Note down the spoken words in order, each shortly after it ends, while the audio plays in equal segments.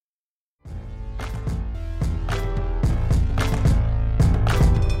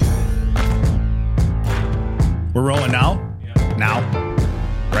We're rolling now? Yeah. Now?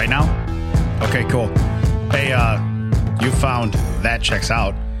 Right now? Okay, cool. Hey, you found That Checks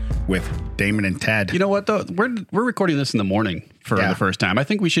Out with Damon and Ted. You know what, though? We're recording this in the morning for the first time. I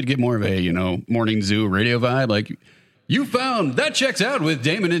think we should get more of a, morning zoo radio vibe. Like, you found That Checks Out with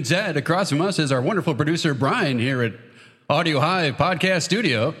Damon and Ted. Across from us is our wonderful producer, Brian, here at Audio Hive Podcast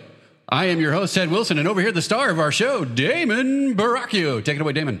Studio. I am your host, Ted Wilson, and over here, the star of our show, Damon Baracchio. Take it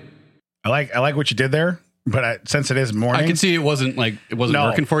away, Damon. I like what you did there, but since it is morning, I can see it wasn't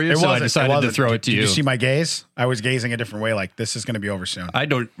working for you, so I decided to throw it to you. Did you see my gaze? I was gazing a different way, like this is going to be over soon. I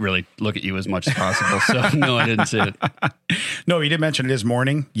don't really look at you as much as possible, so no, I didn't see it. No, you did mention it is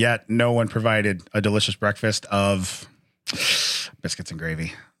morning, yet no one provided a delicious breakfast of biscuits and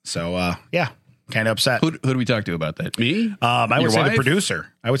gravy. So, kind of upset. Who do we talk to about that? Me? I would say wife? the producer.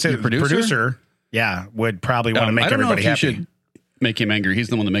 I would say the producer. Yeah, would probably want to make everybody happy. Should make him angry. He's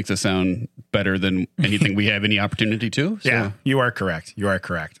the one that makes us sound better than anything we have any opportunity to. So. Yeah, you are correct.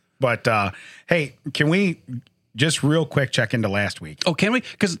 But hey, can we just real quick check into last week? Oh, can we?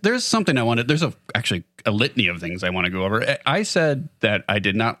 Because there's something I wanted. There's actually a litany of things I want to go over. I said that I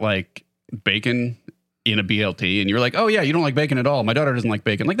did not like bacon in a BLT, and you're like, oh yeah, you don't like bacon at all. My daughter doesn't like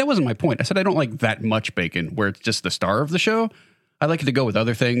bacon. Like, that wasn't my point. I said I don't like that much bacon where it's just the star of the show. I like it to go with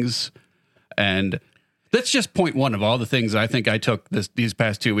other things, and that's just point one of all the things I think I took these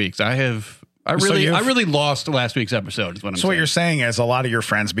past 2 weeks. I really lost last week's episode is what I'm saying. So what you're saying is a lot of your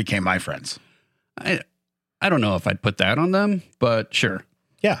friends became my friends. I don't know if I'd put that on them, but sure.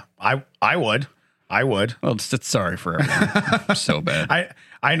 Yeah, I would. Well, it's sorry for everyone. So bad.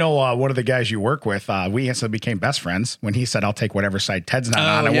 I know one of the guys you work with. We instantly became best friends when he said, "I'll take whatever side Ted's not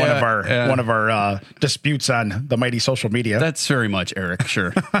on." And one of our disputes on the mighty social media. That's very much Eric.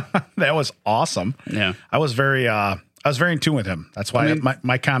 Sure, that was awesome. Yeah, I was very in tune with him. That's why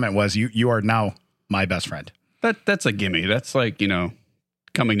my comment was, "You are now my best friend." That's a gimme. That's like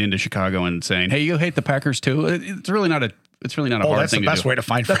coming into Chicago and saying, "Hey, you hate the Packers too." It's really not a hard thing to do. That's the best way to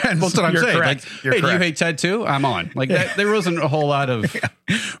find friends. That's what I'm saying. Correct. Like, hey, do you hate Ted too? I'm on. Like that. There wasn't a whole lot of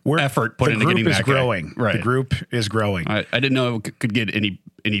effort put into getting that guy. Growing. Right. The group is growing. I didn't know it could get any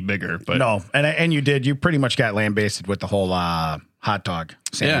bigger, but no. And you did. You pretty much got lambasted with the whole hot dog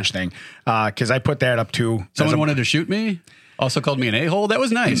sandwich thing. Because I put that up too. Someone wanted to shoot me. Also called me an a-hole. That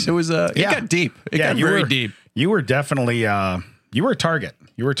was nice. It was. It got deep. It got very deep. You were definitely. You were a target.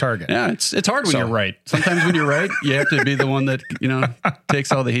 Yeah, it's hard when you're right. Sometimes when you're right, you have to be the one that,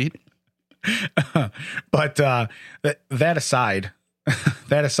 takes all the heat. But that aside,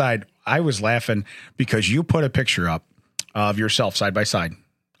 I was laughing because you put a picture up of yourself side by side.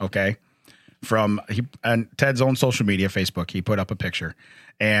 Okay. And Ted's own social media, Facebook, he put up a picture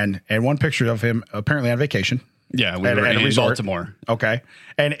and one picture of him apparently on vacation. Yeah, we were in Baltimore. Okay.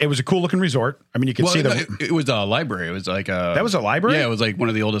 And it was a cool looking resort. I mean, you could see it was a library. It was like that was a library? Yeah, it was like one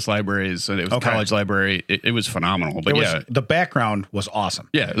of the oldest libraries. And it was a college library. It was phenomenal. But the background was awesome.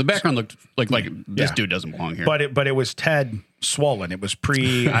 Yeah, the background looked like this dude doesn't belong here. But it was Ted swollen. It was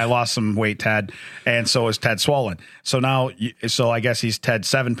I lost some weight, Ted. And so is Ted swollen. So now, I guess he's Ted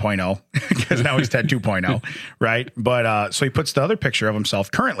 7.0 because now he's Ted 2.0, right? But so he puts the other picture of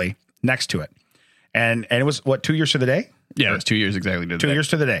himself currently next to it. And it was, 2 years to the day? Yeah, it was 2 years exactly to the day. 2 years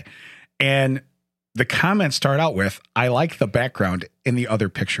to the day. And the comments start out with, I like the background in the other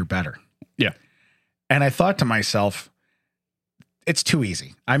picture better. Yeah. And I thought to myself, it's too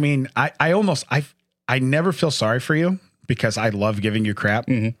easy. I mean, I never feel sorry for you because I love giving you crap.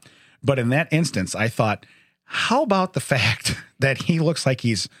 Mm-hmm. But in that instance, I thought, how about the fact that he looks like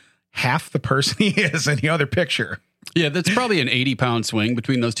he's half the person he is in the other picture? Yeah, that's probably an 80-pound swing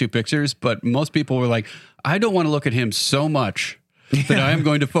between those two pictures. But most people were like, I don't want to look at him so much that I am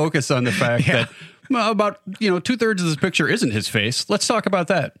going to focus on the fact that about 2/3 of this picture isn't his face. Let's talk about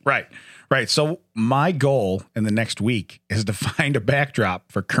that. Right. So my goal in the next week is to find a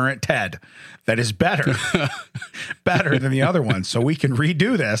backdrop for current Ted that is better than the other one. So we can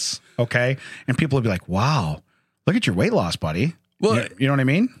redo this. Okay. And people will be like, wow, look at your weight loss, buddy. Well, you know what I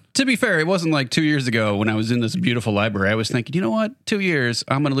mean? To be fair, it wasn't like 2 years ago when I was in this beautiful library. I was thinking, you know what? 2 years,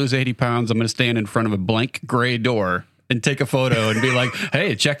 I'm going to lose 80 pounds. I'm going to stand in front of a blank gray door and take a photo and be like,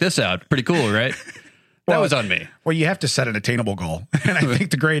 hey, check this out. Pretty cool, right? That was on me. Well, you have to set an attainable goal. And I think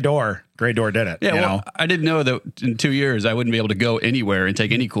the gray door did it. Yeah, I didn't know that in 2 years I wouldn't be able to go anywhere and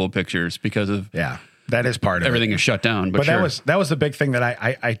take any cool pictures because of that is part of everything is shut down. But sure. that was the big thing that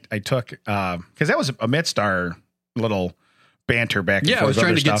I took because that was amidst our little banter back and forth. I was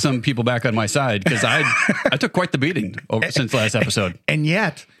trying to get some people back on my side because I took quite the beating since last episode. And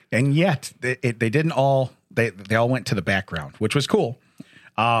yet they didn't all they all went to the background, which was cool.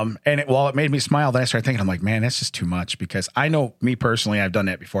 While it made me smile, then I started thinking, I'm like, man, that's just too much, because I know me personally, I've done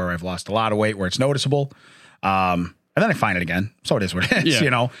that before where I've lost a lot of weight where it's noticeable. And then I find it again. So it is what it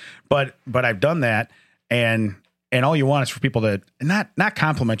is, but I've done that. And all you want is for people to not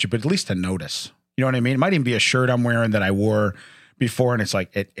compliment you, but at least to notice, you know what I mean? It might even be a shirt I'm wearing that I wore before, and it's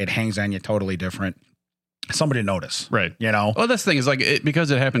like, it hangs on you totally different. Somebody notice. Right. Well, that's the thing is like,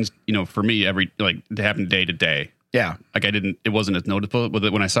 because it happens, for me it happened day to day. Yeah. Like it wasn't as noticeable with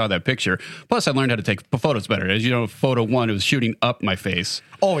it when I saw that picture. Plus I learned how to take photos better. As you know, photo 1, it was shooting up my face.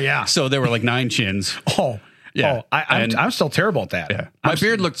 Oh yeah. So there were like 9 chins. Oh yeah. I'm still terrible at that. Yeah. My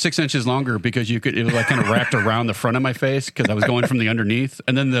beard looked 6 inches longer because it was like kind of wrapped around the front of my face because I was going from the underneath.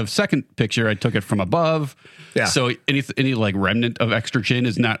 And then the second picture, I took it from above. Yeah. So any like remnant of extra chin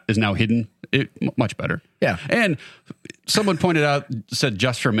is now hidden. Much better. Yeah. And someone said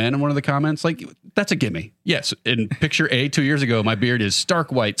just for men in one of the comments, like, that's a gimme. Yes. In picture A 2 years ago, my beard is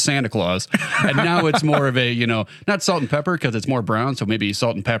stark white Santa Claus. And now it's more of a, not salt and pepper because it's more brown. So maybe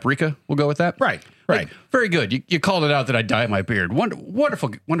salt and paprika. We'll go with that. Right. Like, very good. You called it out that I dyed my beard.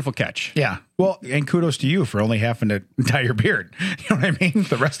 Wonderful catch. Yeah. Well, and kudos to you for only having to dye your beard. You know what I mean?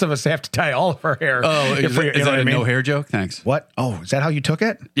 The rest of us have to dye all of our hair. Oh, is that a no hair joke? Thanks. What? Oh, is that how you took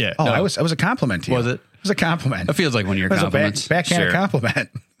it? Yeah. Oh, no. it was a compliment to you. Was it? It was a compliment. It feels like one of your compliments. It was a backhanded compliment.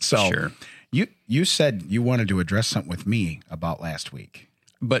 So sure. You said you wanted to address something with me about last week.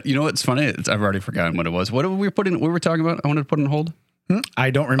 But you know what's funny? I've already forgotten what it was. What were we talking about? I wanted to put on hold.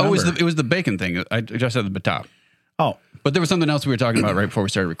 I don't remember. Oh, it was the bacon thing. I just said the top. Oh, but there was something else we were talking about right before we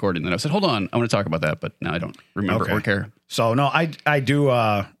started recording. Then I said, "Hold on, I want to talk about that," but now I don't remember or care. So no, I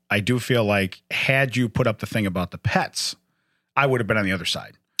do feel like had you put up the thing about the pets, I would have been on the other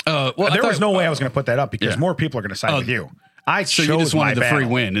side. Well, there was no way I was going to put that up because more people are going to side with you. So you just wanted the free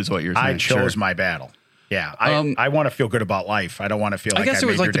win, is what you're saying. I chose my battle. Yeah, I want to feel good about life. I don't want to feel like I guess it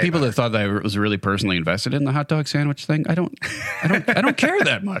was like the people that thought that I was really personally invested in the hot dog sandwich thing. I don't care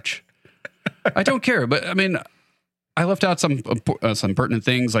that much. I don't care, but I mean, I left out some pertinent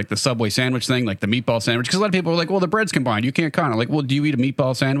things like the Subway sandwich thing, like the meatball sandwich, because a lot of people are like, "Well, the bread's combined. You can't count it." Like, well, do you eat a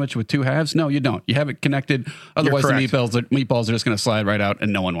meatball sandwich with 2 halves? No, you don't. You have it connected. Otherwise, the meatballs are just going to slide right out,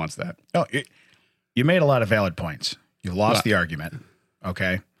 and no one wants that. No, you made a lot of valid points. You lost the argument.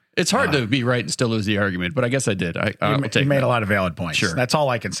 Okay. It's hard to be right and still lose the argument, but I guess I did. You made a lot of valid points. Sure. That's all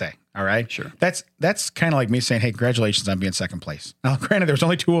I can say. All right. Sure. That's kind of like me saying, "Hey, congratulations on being second place." Now, granted, there's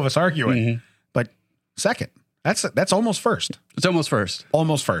only 2 of us arguing, but second. That's almost first. It's almost first.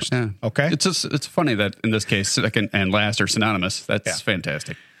 Almost first. Yeah. Okay. It's funny that in this case, second and last are synonymous. That's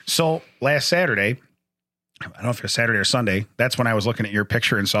fantastic. So last Saturday, I don't know if it was Saturday or Sunday, that's when I was looking at your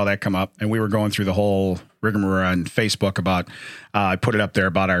picture and saw that come up, and we were going through the whole rigmarole on Facebook about, I put it up there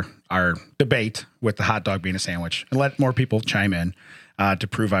about our debate with the hot dog being a sandwich, and let more people chime in to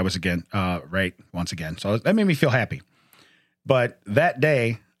prove I was right once again. So that made me feel happy. But that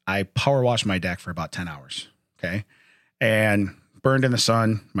day, I power washed my deck for about 10 hours. Okay. And burned in the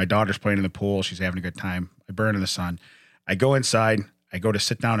sun. My daughter's playing in the pool. She's having a good time. I burn in the sun. I go inside. I go to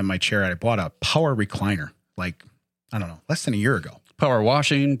sit down in my chair. I bought a power recliner, like, I don't know, less than a year ago. Power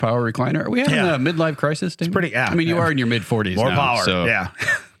washing, power recliner. Are we having a midlife crisis? David? It's pretty, I mean, you are in your mid 40s More now, power. So. Yeah.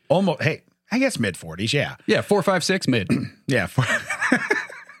 Almost. Hey, I guess mid 40s. Yeah. Yeah. 4, 5, 6, mid. Yeah.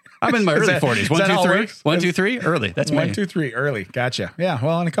 I'm in my early 40s. 1, 2, 3. 1, 2, 3. Early. That's me. 1, 2, 3. Early. Gotcha. Yeah.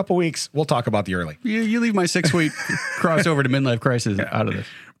 Well, in a couple weeks, we'll talk about the early. You leave my 6-week crossover to midlife crisis out of this.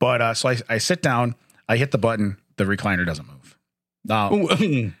 But so I sit down. I hit the button. The recliner doesn't move. Now,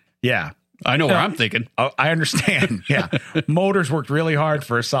 yeah. I know where I'm thinking. I understand. Yeah. Motors worked really hard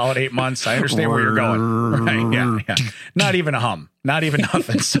for a solid 8 months. I understand where you're going. Right. Yeah. Not even a hum. Not even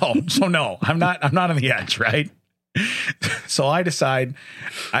nothing. So no, I'm not on the edge. Right. So I decide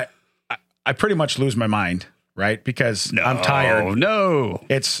I pretty much lose my mind. Right. Because I'm tired. No.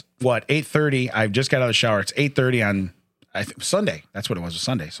 It's 8:30. I've just got out of the shower. It's 8:30 on Sunday. That's what it was,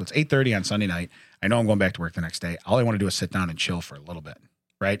 Sunday. So it's 8:30 on Sunday night. I know I'm going back to work the next day. All I want to do is sit down and chill for a little bit.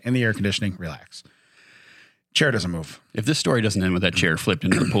 Right? In the air conditioning, relax. Chair doesn't move. If this story doesn't end with that chair flipped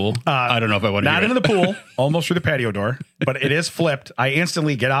into the pool, I don't know if I want to. Not into the pool, almost through the patio door, but it is flipped. I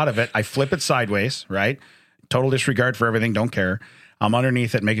instantly get out of it. I flip it sideways, right? Total disregard for everything. Don't care. I'm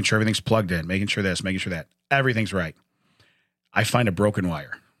underneath it, making sure everything's plugged in, making sure this, making sure that. Everything's right. I find a broken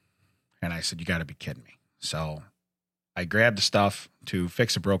wire. And I said, you got to be kidding me. So I grabbed the stuff to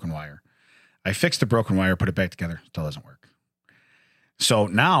fix a broken wire. I fixed the broken wire, put it back together. Still doesn't work. So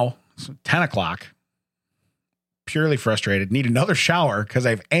now, 10 o'clock, purely frustrated, need another shower because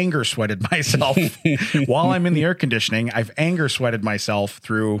I've anger sweated myself while I'm in the air conditioning. I've anger sweated myself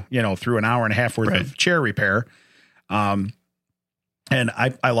through an hour and a half worth of chair repair. And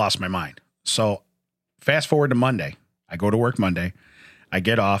I lost my mind. So fast forward to Monday. I go to work Monday. I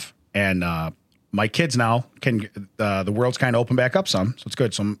get off, and my kids now can, the world's kind of open back up some. So it's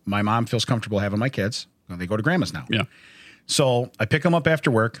good. So my mom feels comfortable having my kids. They go to grandma's now. Yeah. So I pick them up after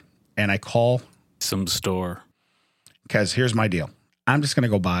work, and I call Some store. because here's my deal. I'm just going to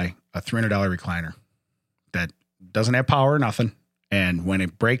go buy a $300 recliner that doesn't have power or nothing. And when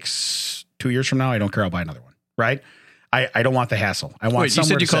it breaks 2 years from now, I don't care. I'll buy another one. Right? I don't want the hassle. I want Wait, you somewhere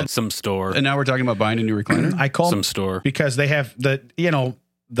said you to called sit. Some store. And now we're talking about buying a new recliner? I called Some store. because they have I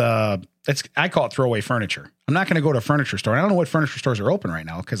call it throwaway furniture. I'm not going to go to a furniture store. And I don't know what furniture stores are open right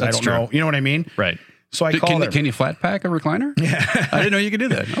now because I That's don't true. know. You know what I mean? Right. So I call there. Can you flat pack a recliner? Yeah. I didn't know you could do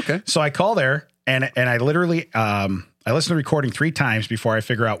that. Okay. So I call there and I literally I listen to the recording 3 times before I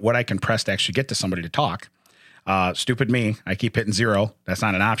figure out what I can press to actually get to somebody to talk. Stupid me. I keep hitting 0. That's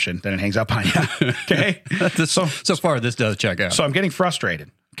not an option. Then it hangs up on you. Okay. So far, this does check out. So I'm getting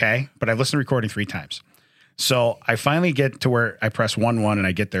frustrated. Okay. But I've listened to the recording 3 times. So I finally get to where I press 1-1 and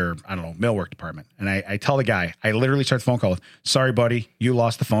I get their, I don't know, millwork department. And I tell the guy, I literally start the phone call with, sorry, buddy, you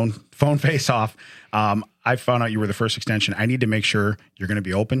lost the phone face off. I found out you were the first extension. I need to make sure you're going to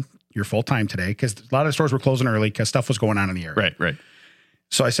be open. You're full time today because a lot of the stores were closing early because stuff was going on in the area. Right.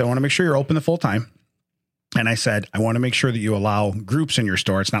 So I said, I want to make sure you're open the full time. And I said, I want to make sure that you allow groups in your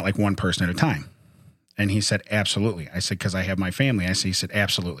store. It's not like one person at a time. And he said, absolutely. I said, because I have my family. He said,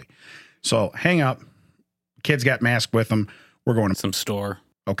 absolutely. So hang up. Kids got masks with them. We're going to Some store.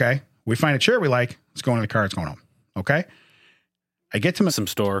 okay. We find a chair we like. Let's go into the car. It's going home. Okay. I get to Some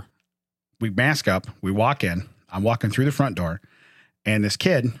store. we mask up. We walk in. I'm walking through the front door, and this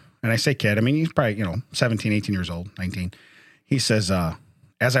kid, and I say kid, I mean, he's probably, 17, 18 years old, 19. He says,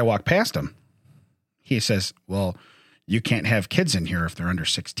 as I walk past him, he says, well, you can't have kids in here if they're under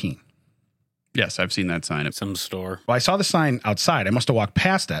 16. Yes, I've seen that sign. Some store. Well, I saw the sign outside. I must have walked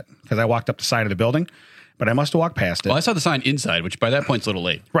past it because I walked up the side of the building, but I must have walked past it. Well, I saw the sign inside, which by that point's a little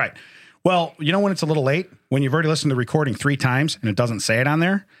late. Right. Well, you know when it's a little late? When you've already listened to the recording 3 times and it doesn't say it on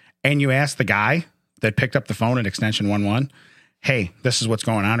there, and you ask the guy that picked up the phone at extension 11, hey, this is what's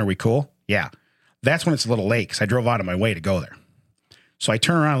going on. Are we cool? Yeah. That's when it's a little late because I drove out of my way to go there. So I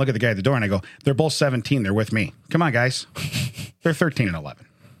turn around and look at the guy at the door and I go, they're both 17. They're with me. Come on, guys. They're 13 and 11.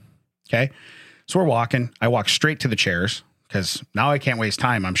 Okay. So we're walking. I walk straight to the chairs because now I can't waste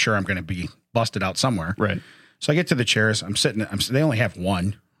time. I'm sure I'm going to be busted out somewhere. Right. So I get to the chairs. I'm sitting. They only have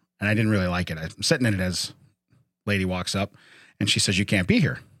one, and I didn't really like it. I'm sitting in it as lady walks up, and she says, "You can't be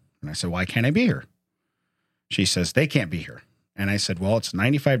here." And I said, "Why can't I be here?" She says, "They can't be here." And I said, "Well, it's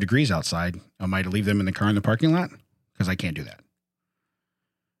 95 degrees outside. Am I to leave them in the car in the parking lot? Because I can't do that."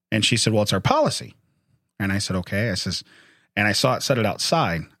 And she said, "Well, it's our policy." And I said, "Okay." I says, and I saw it said it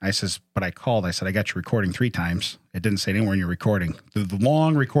outside. I says, but I called. I said, I got your recording 3 times. It didn't say anywhere in your recording. The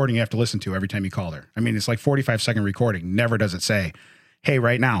long recording you have to listen to every time you call her. I mean, it's like 45-second recording. Never does it say, hey,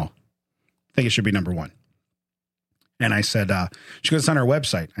 right now, I think it should be number 1. And I said, she goes, it's on our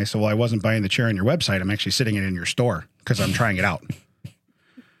website. I said, well, I wasn't buying the chair on your website. I'm actually sitting it in your store because I'm trying it out.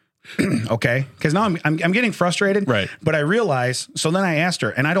 Okay. Because now I'm getting frustrated. Right. But I realize, so then I asked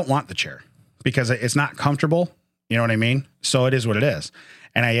her, and I don't want the chair because it's not comfortable. You know what I mean? So it is what it is.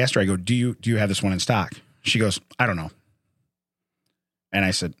 And I asked her, I go, do you have this one in stock? She goes, I don't know. And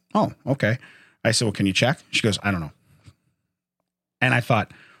I said, oh, okay. I said, well, can you check? She goes, I don't know. And I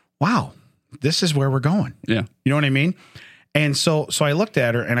thought, wow, this is where we're going. Yeah. You know what I mean? And so I looked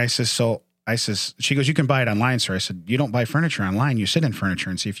at her and I says, she goes, you can buy it online, sir. I said, you don't buy furniture online. You sit in furniture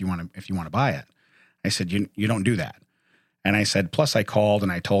and see if you want to buy it. I said, you don't do that. And I said, plus I called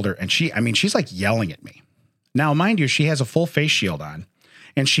and I told her, and she's like yelling at me. Now, mind you, she has a full face shield on,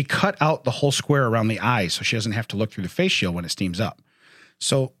 and she cut out the whole square around the eyes so she doesn't have to look through the face shield when it steams up.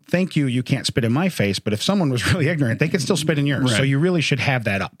 So thank you. You can't spit in my face, but if someone was really ignorant, they could still spit in yours. Right. So you really should have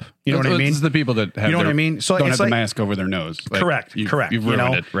that up. You know what I mean? This is the people that have You know what I mean? So don't it's have the like- mask over their nose. Like, Correct. You've You ruined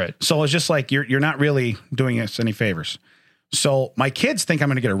know? it. Right. So it's just like you're not really doing us any favors. So my kids think I'm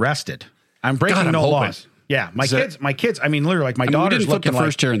going to get arrested. I'm breaking God, I'm no hoping. laws. Yeah, my kids. I mean, literally, like my We daughter's didn't flip the looking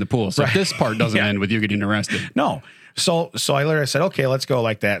first chair in the pool, so this part doesn't end with you getting arrested. No. So I literally said, okay, let's go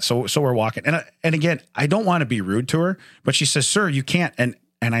like that. So we're walking. And again, I don't want to be rude to her, but she says, sir, you can't. And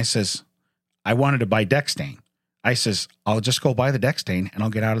I says, I wanted to buy deck stain. I says, I'll just go buy the deck stain and I'll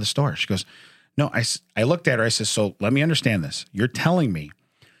get out of the store. She goes, no, I looked at her. I says, so let me understand this. You're telling me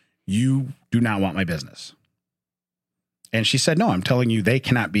you do not want my business. And she said, no, I'm telling you they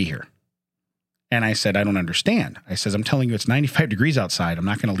cannot be here. And I said, I don't understand. I says, I'm telling you it's 95 degrees outside. I'm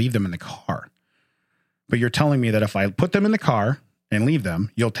not going to leave them in the car. But you're telling me that if I put them in the car and leave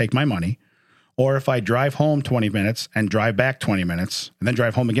them, you'll take my money, or if I drive home 20 minutes and drive back 20 minutes and then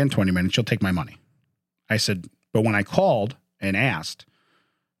drive home again 20 minutes, you'll take my money. I said, but when I called and asked,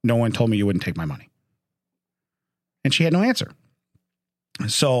 no one told me you wouldn't take my money. And she had no answer.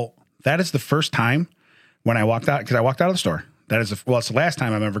 So that is the first time when I walked out, because I walked out of the store. That is, it's the last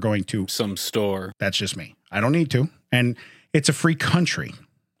time I'm ever going to some store. That's just me. I don't need to. And it's a free country,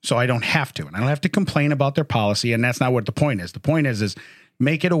 so I don't have to. And I don't have to complain about their policy. And that's not what the point is. The point is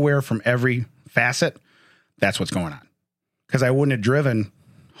make it aware from every facet. That's what's going on. Because I wouldn't have driven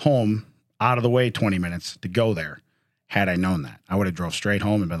home out of the way 20 minutes to go there had I known that. I would have drove straight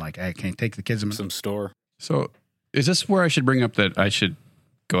home and been like, hey, I can't take the kids in some store. So is this where I should bring up that I should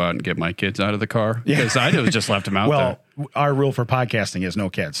go out and get my kids out of the car? Because I just left them out there. Well, our rule for podcasting is no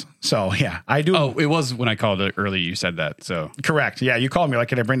kids. So, yeah, I do. Oh, it was when I called it earlier, you said that. So correct. Yeah, you called me like,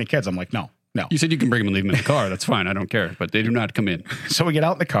 can I bring the kids? I'm like, no. You said you can bring them and leave them in the car. That's fine. I don't care. But they do not come in. So we get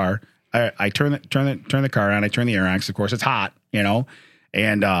out in the car. I turn the car on. I turn the air on because, of course, it's hot,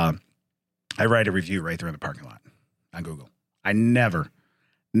 and I write a review right there in the parking lot on Google. I never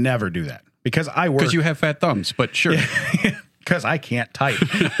do that because I work. Because you have fat thumbs, but sure. Because I can't type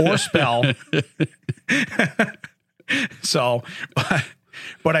or spell. So,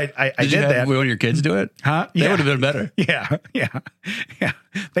 but I did that. When your kids do it? Huh? That would have been better. Yeah.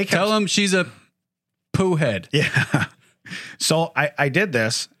 They tell them she's a poo head. Yeah. So I did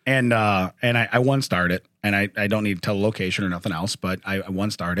this and I one starred it, and I don't need to tell the location or nothing else, but I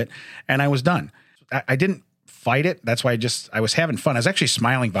one starred it and I was done. I didn't fight it. That's why I was having fun. I was actually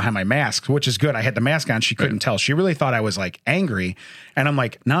smiling behind my mask, which is good. I had the mask on. She couldn't tell. She really thought I was like angry. And I'm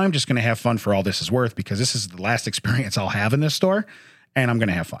like, now I'm just going to have fun for all this is worth, because this is the last experience I'll have in this store and I'm going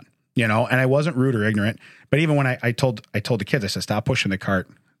to have fun, and I wasn't rude or ignorant. But even when I told the kids, I said, stop pushing the cart.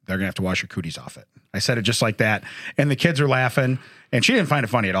 They're going to have to wash your cooties off it. I said it just like that. And the kids are laughing, and she didn't find it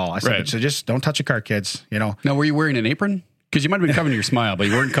funny at all. I said, so just don't touch a cart, kids, Now, were you wearing an apron? Because you might have been covering your smile, but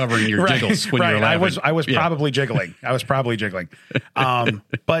you weren't covering your jiggles when you were laughing. I was probably jiggling.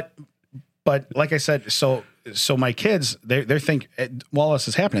 But like I said, so my kids, they think while this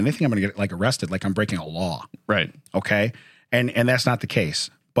is happening, they think I'm going to get like arrested, like I'm breaking a law. Right. Okay. And that's not the case.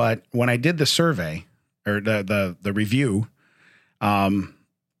 But when I did the survey or the review,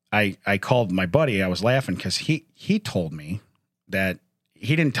 I called my buddy. I was laughing because he told me that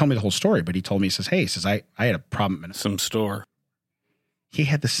he didn't tell me the whole story, but he told me, he says, I had a problem in some store. He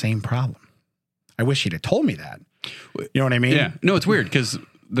had the same problem. I wish he'd have told me that. You know what I mean? Yeah. No, it's weird because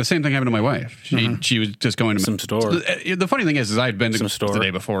the same thing happened to my wife. She was just going to some store. The funny thing is I had been to some store the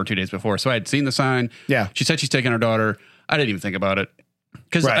day before, 2 days before. So I had seen the sign. Yeah. She said she's taking her daughter. I didn't even think about it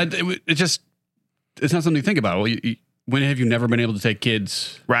because it's not something you think about. Well, when have you never been able to take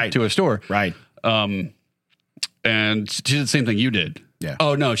kids to a store? Right. And she did the same thing you did. Yeah.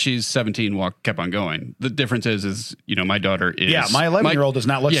 Oh no, she's 17. Kept on going. The difference is my daughter is. Yeah, my 11-year-old does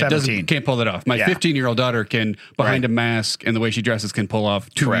not look 17. Can't pull that off. My 15-year-old daughter can, behind a mask and the way she dresses, can pull off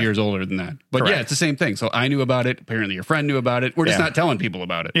 2 years older than that. But yeah, it's the same thing. So I knew about it. Apparently, your friend knew about it. We're just not telling people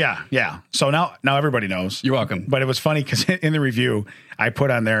about it. Yeah, yeah. So now everybody knows. You're welcome. But it was funny because in the review, I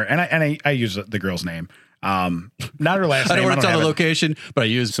put on there, and I use the girl's name. Not her last name. I don't want to tell the location, but I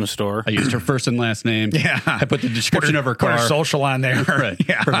used some store. I used her first and last name. Yeah. I put the description of her car. Put her social on there. Right.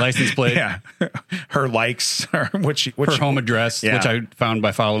 Yeah. Her license plate. Yeah. Her likes. Her home address, which I found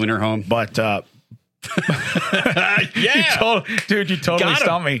by following her home. But yeah. You totally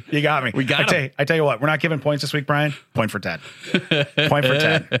stumped me. You got me. We got him. I tell you what, we're not giving points this week, Brian. Point for Ted. Point for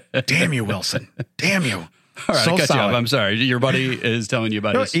Ted. Damn you, Wilson. Damn you. All right, I cut you off. I'm sorry. Your buddy is telling you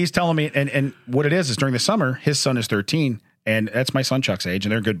about this. He's telling me, and what it is during the summer, his son is 13, and that's my son Chuck's age,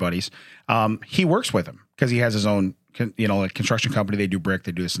 and they're good buddies. He works with him because he has his own, a construction company. They do brick,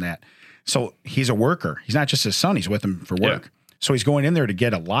 they do this and that. So he's a worker. He's not just his son. He's with him for work. Yeah. So he's going in there to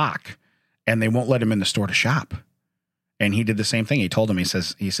get a lock, and they won't let him in the store to shop. And he did the same thing. He told him, he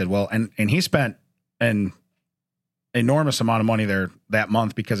said, well, and he spent an enormous amount of money there that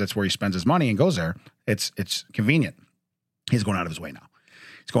month because that's where he spends his money and goes there. It's convenient. He's going out of his way now.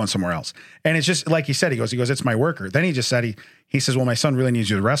 He's going somewhere else. And it's just like he said, he goes, it's my worker. Then he just said, he says, well, my son really needs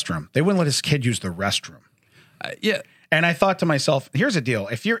to use the restroom. They wouldn't let his kid use the restroom. Yeah. And I thought to myself, here's the deal.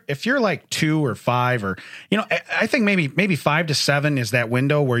 If you're like 2 or 5 or, I think maybe 5 to 7 is that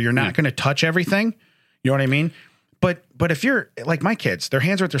window where you're not going to touch everything. You know what I mean? But if you're like my kids, their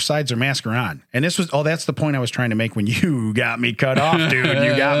hands are at their sides, their mask are on. And that's the point I was trying to make when you got me cut off, dude.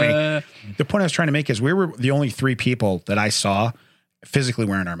 You got me. The point I was trying to make is we were the only 3 people that I saw physically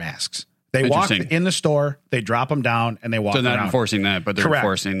wearing our masks. They walk in the store, they drop them down, and they walk around. So they're not enforcing that, but they're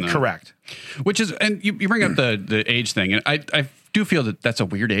enforcing the... Correct. Which is, and you bring up the age thing, and I do feel that that's a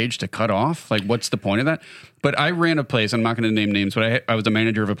weird age to cut off. Like, what's the point of that? But I ran a place. I'm not going to name names, but I was a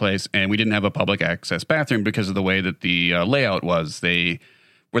manager of a place, and we didn't have a public access bathroom because of the way that the layout was. They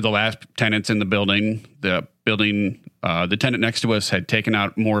were the last tenants in the building. The tenant next to us had taken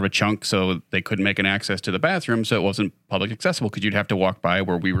out more of a chunk, so they couldn't make an access to the bathroom, so it wasn't public accessible because you'd have to walk by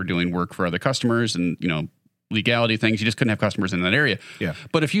where we were doing work for other customers and, legality things. You just couldn't have customers in that area. Yeah.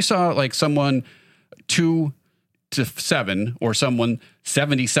 But if you saw like someone 2 to 7 or someone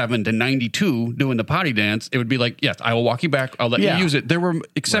 77 to 92 doing the potty dance, it would be like, yes, I will walk you back. I'll let you use it. There were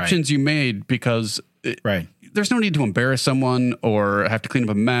exceptions you made because there's no need to embarrass someone or have to clean up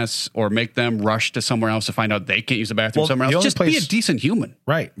a mess or make them rush to somewhere else to find out they can't use the bathroom somewhere else. Just be a decent human.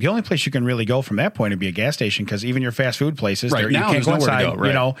 Right. The only place you can really go from that point would be a gas station, because even your fast food places, now you can't go inside, to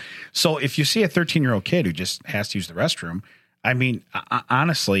go, So if you see a 13-year-old kid who just has to use the restroom, I mean,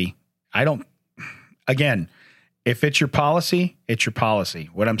 honestly, again, if it's your policy, it's your policy.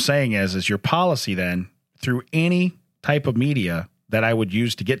 What I'm saying is your policy then, through any type of media that I would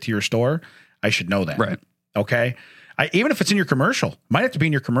use to get to your store, I should know that. Right. Okay. Even if it's in your commercial, might have to be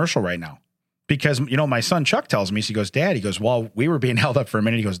in your commercial right now, because, my son Chuck tells me, he goes, Dad, well, we were being held up for a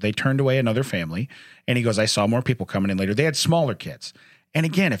minute. He goes, they turned away another family. And he goes, I saw more people coming in later. They had smaller kids. And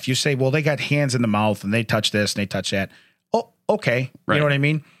again, if you say, well, they got hands in the mouth and they touch this and they touch that. Oh, okay. Right. You know what I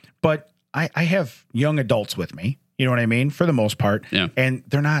mean? But I have young adults with me, you know what I mean? For the most part. Yeah. And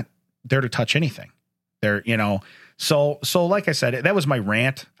they're not there to touch anything. They're, so like I said, that was my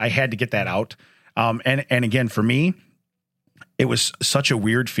rant. I had to get that out. And again, for me, it was such a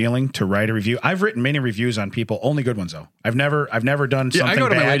weird feeling to write a review. I've written many reviews on people, only good ones though. I've never done something I go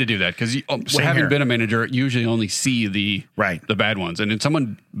to bad. my way to do that because having been a manager, you usually only see the bad ones. And if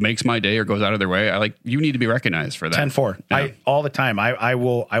someone makes my day or goes out of their way, you need to be recognized for that. 10-4. Yeah. All the time. I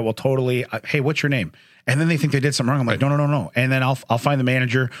will totally, hey, what's your name? And then they think they did something wrong. I'm like, no. And then I'll find the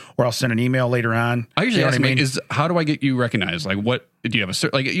manager, or I'll send an email later on. I usually ask them, how do I get you recognized? Like, what do you have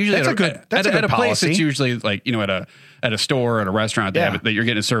usually that's a good place? It's usually like, at a store, at a restaurant, that you're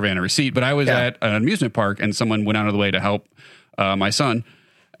getting a survey and a receipt. But I was at an amusement park and someone went out of the way to help my son.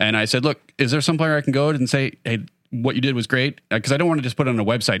 And I said, look, is there some player I can go to and say, hey, what you did was great? Because I don't want to just put it on a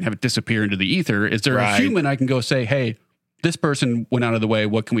website and have it disappear into the ether. Is there a human I can go say, hey, this person went out of the way.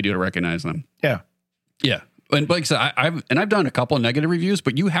 What can we do to recognize them? Yeah. Yeah. And like I said, I've done a couple of negative reviews,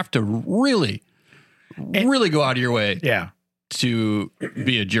 but you have to really go out of your way to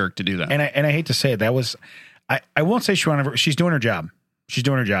be a jerk to do that. And I hate to say it, that was, I won't say she's doing her job. She's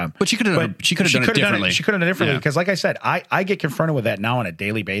doing her job. But she could have done it differently. She could have done it differently because, like I said, I get confronted with that now on a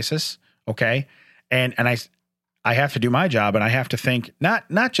daily basis. Okay. And I have to do my job, and I have to think not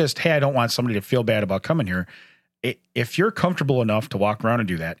just, hey, I don't want somebody to feel bad about coming here. If you're comfortable enough to walk around and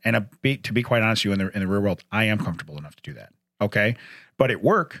do that, and to be quite honest with you, in the real world, I am comfortable enough to do that. Okay. But at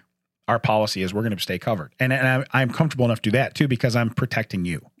work, our policy is we're going to stay covered. And I'm comfortable enough to do that too, because I'm protecting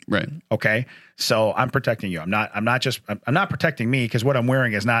you. Right. Okay. So I'm protecting you. I'm not protecting me, because what I'm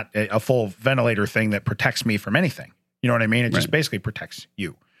wearing is not a full ventilator thing that protects me from anything. You know what I mean? It just basically protects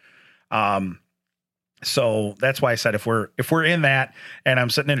you. So that's why I said, if we're in that and I'm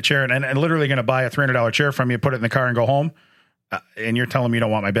sitting in a chair and literally going to buy a $300 chair from you, put it in the car and go home, and you're telling me you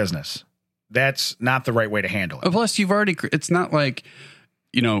don't want my business, that's not the right way to handle it. Plus, it's not like,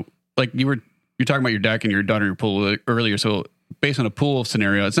 like you're talking about your deck and you're done in your pool earlier. So based on a pool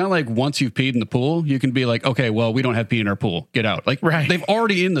scenario, it's not like once you've peed in the pool, you can be like, okay, well, we don't have pee in our pool. Get out. Like they've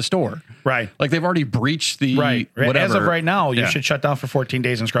already in the store. Right. Like they've already breached the whatever. As of right now, you should shut down for 14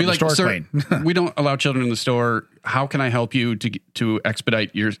 days and scrub the store clean. We don't allow children in the store. How can I help you to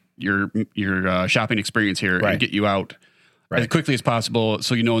expedite your shopping experience here and get you out as quickly as possible,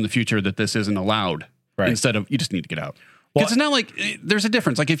 so in the future that this isn't allowed, instead of you just need to get out. Because it's not like there's a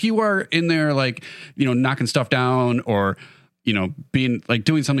difference. Like if you are in there, like, knocking stuff down or, being like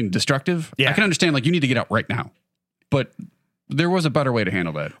doing something destructive, I can understand like you need to get out right now. But there was a better way to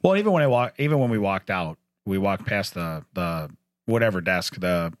handle that. Well, even when we walked out, we walked past the whatever desk,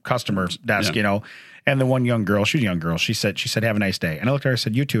 the customer desk, and the one young girl, she's a young girl. She said, have a nice day. And I looked at her and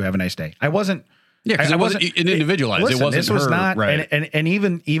said, you too, have a nice day. I wasn't. Yeah, because it wasn't individualized. Listen, it wasn't this was her, not, right. And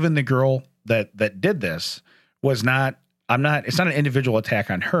even the girl that did this was not. It's not an individual attack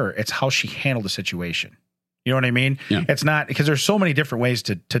on her. It's how she handled the situation. You know what I mean? Yeah. It's not, because there's so many different ways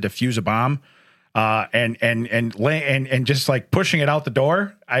to defuse a bomb, and just like pushing it out the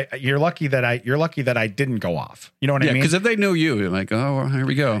door. You're lucky that I didn't go off. You know what I mean? Because if they knew you, you're like, oh, well, here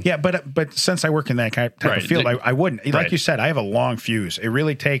we go. Yeah, but since I work in that type of field, I wouldn't. Like you said, I have a long fuse. It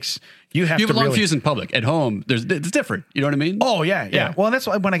really takes. You have a long fuse in public. At home, it's different. You know what I mean? Oh yeah. Well, that's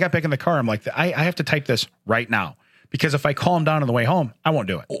why when I got back in the car, I'm like, I have to type this right now, because if I calm down on the way home, I won't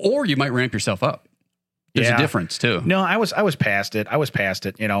do it. Or you might ramp yourself up. There's a difference too. No, I was past it.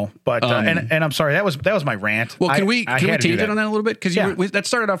 But and I'm sorry. That was my rant. Well, can we change it on that a little bit? Because that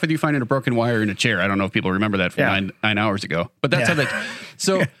started off with you finding a broken wire in a chair. I don't know if people remember that from 9 hours ago. But that's how that.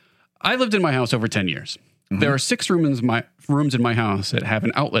 So I lived in my house over 10 years. Mm-hmm. There are 6 rooms in my house that have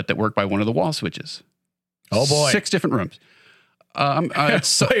an outlet that work by one of the wall switches. Oh boy, 6 different rooms.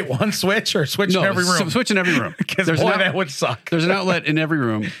 Wait, one switch or switch in every room? Switch in every room. Because that would suck. There's an outlet in every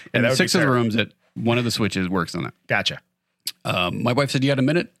room, and 6 of the rooms that one of the switches works on it. Gotcha. My wife said, "You got a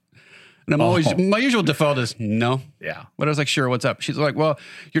minute?" And I'm always, my usual default is no. Yeah. But I was like, "Sure, what's up?" She's like, "Well,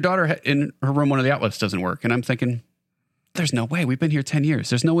 your daughter in her room, one of the outlets doesn't work." And I'm thinking, there's no way. We've been here 10 years.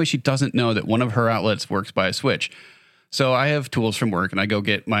 There's no way she doesn't know that one of her outlets works by a switch. So I have tools from work, and I go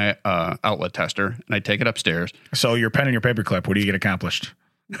get my outlet tester, and I take it upstairs. So your pen and your paperclip, what do you get accomplished?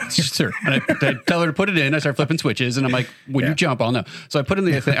 Sure. And I tell her to put it in. I start flipping switches, and I'm like, when you jump, I'll know. So I put in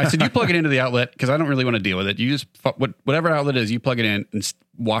the thing. I said, you plug it into the outlet because I don't really want to deal with it. You just, whatever outlet is, you plug it in and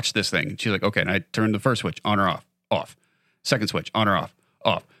watch this thing. And she's like, okay. And I turn the first switch on or off, off. Second switch on or off,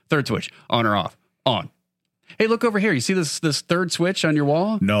 off. Third switch on or off, on. Hey, look over here. You see this third switch on your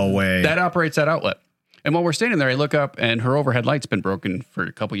wall? No way. That operates that outlet. And while we're standing there, I look up, and her overhead light's been broken for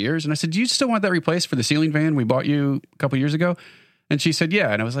a couple years. And I said, do you still want that replaced for the ceiling fan we bought you a couple years ago? And she said,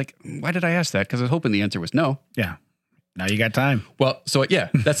 yeah. And I was like, why did I ask that? Because I was hoping the answer was no. Yeah. Now you got time. Well, so yeah,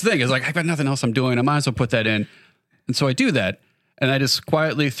 that's the thing. It's like, I've got nothing else I'm doing. I might as well put that in. And so I do that. And I just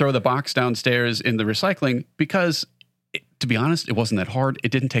quietly throw the box downstairs in the recycling because, to be honest, it wasn't that hard. It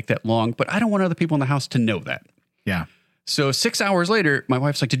didn't take that long. But I don't want other people in the house to know that. Yeah. So 6 hours later, my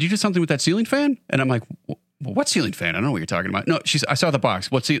wife's like, did you do something with that ceiling fan? And I'm like, what ceiling fan? I don't know what you're talking about. No, I saw the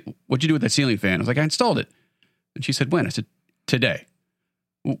box. What'd you do with that ceiling fan? I was like, I installed it. And she said, when? I said, today.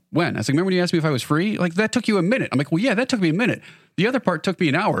 When? I was like, remember when you asked me if I was free? Like, that took you a minute. I'm like, well, yeah, that took me a minute. The other part took me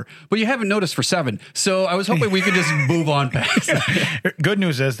an hour, but you haven't noticed for 7. So I was hoping we could just move on past that. Good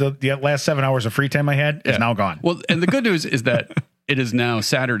news is the last 7 hours of free time I had is now gone. Well, and the good news is that it is now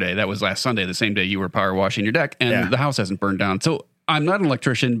Saturday. That was last Sunday, the same day you were power washing your deck, and the house hasn't burned down. So I'm not an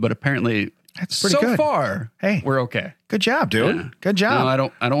electrician, but apparently that's pretty good. So far, hey, we're okay. Good job, dude. Yeah. Good job.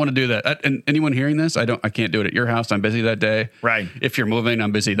 No, I don't want to do that. And anyone hearing this, I can't do it at your house. I'm busy that day. Right. If you're moving,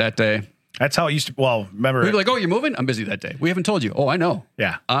 I'm busy that day. That's how it used to. Well, remember, we'd be like, "Oh, you're moving? I'm busy that day." We haven't told you. Oh, I know.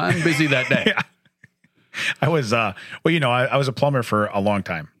 Yeah, I'm busy that day. Yeah. I was, I was a plumber for a long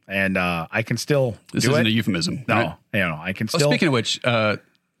time, and I can still. This isn't a euphemism. No, right? I can still. Speaking of which,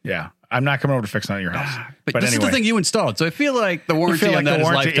 yeah, I'm not coming over to fix it at your house. But this is the thing you installed, so I feel like the warranty on that is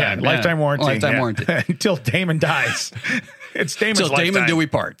lifetime. Lifetime warranty. Lifetime warranty until Damon dies. It's Damon's lifetime. Until Damon do we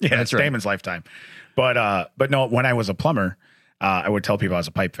part. Yeah, that's it's right. Damon's lifetime. But no, when I was a plumber, I would tell people I was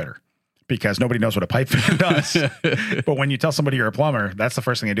a pipe fitter. Because nobody knows what a pipe fitter does. But when you tell somebody you're a plumber, that's the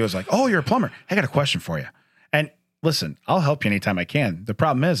first thing they do is like, oh, you're a plumber. I got a question for you. And listen, I'll help you anytime I can. The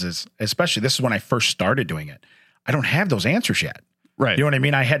problem is especially this is when I first started doing it. I don't have those answers yet. Right. You know what I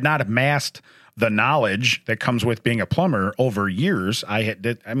mean? I had not amassed the knowledge that comes with being a plumber over years.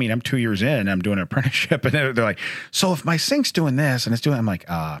 I'm 2 years in, I'm doing an apprenticeship, and they're like, so if my sink's doing this and it's doing, I'm like,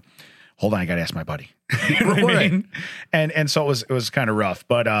 hold on, I got to ask my buddy. You know what I mean? And so it was kind of rough,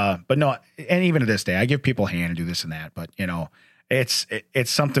 but no, and even to this day, I give people a hand and do this and that, but it's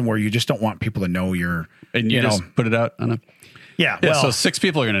something where you just don't want people to know you're, and you just put it out on a, yeah. Well, so 6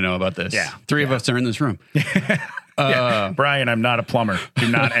 people are going to know about this. Yeah. 3 of us are in this room. Brian, I'm not a plumber. Do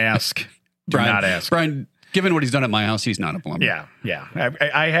not ask. Do not ask. Brian, given what he's done at my house, he's not a plumber. Yeah. Yeah.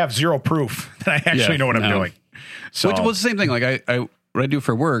 I have zero proof that I actually know what I'm doing. So it's the same thing. Like what I do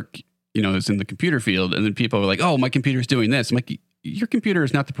for work, is in the computer field, and then people are like, oh, my computer's doing this. I'm like, your computer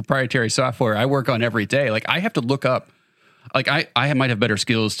is not the proprietary software I work on every day. Like, I have to look up, like, I might have better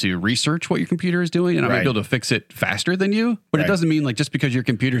skills to research what your computer is doing, and I might be able to fix it faster than you, but it doesn't mean, like, just because your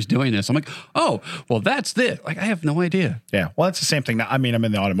computer's doing this, I'm like, oh, well, that's this. Like, I have no idea. Yeah. Well, it's the same thing. I mean, I'm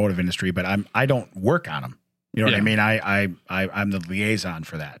in the automotive industry, but I don't work on them. You know what I mean? I'm the liaison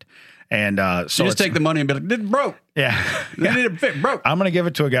for that. And so you just take the money and be like, it broke. Yeah. It fit, broke. I'm going to give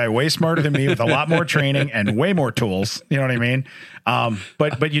it to a guy way smarter than me with a lot more training and way more tools. You know what I mean?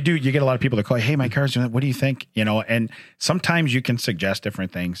 But you get a lot of people that call, hey, my car's doing that. What do you think? And sometimes you can suggest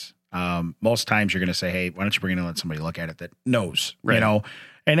different things. Most times you're going to say, hey, why don't you bring it in and let somebody look at it that knows, and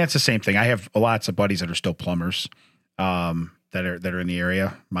that's the same thing. I have lots of buddies that are still plumbers that are in the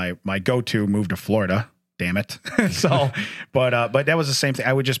area. My go-to moved to Florida. Damn it. So, but that was the same thing.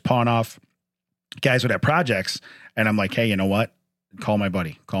 I would just pawn off guys would have projects, and I'm like, hey, you know what? Call my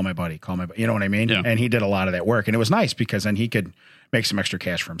buddy. You know what I mean? Yeah. And he did a lot of that work, and it was nice because then he could make some extra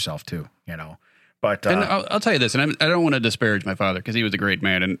cash for himself too, But And I'll tell you this, and I don't want to disparage my father because he was a great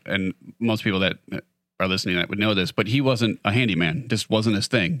man, and most people that are listening that would know this, but he wasn't a handyman. Just wasn't his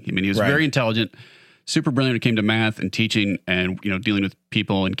thing. I mean, he was Right. very intelligent, super brilliant when it came to math and teaching and, you know, dealing with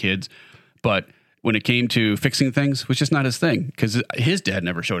people and kids. But when it came to fixing things, was just not his thing because his dad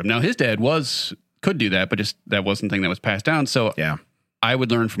never showed him. Now, his dad could do that, but just that wasn't the thing that was passed down. So yeah. I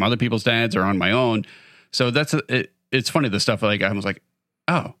would learn from other people's dads or on my own. So it's funny, the stuff like I was like,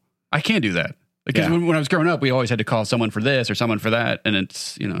 oh, I can't do that. Because Yeah. when I was growing up, we always had to call someone for this or someone for that, and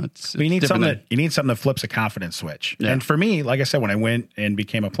it's, you know, it's You need different something you need something that flips a confidence switch. Yeah. And for me, like I said, when I went and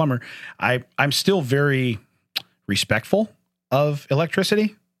became a plumber, I'm still very respectful of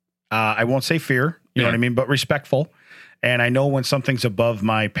electricity. I won't say fear, you know Yeah. what I mean, but respectful. And I know when something's above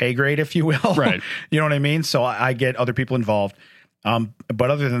my pay grade, if you will. Right. You know what I mean? So I get other people involved.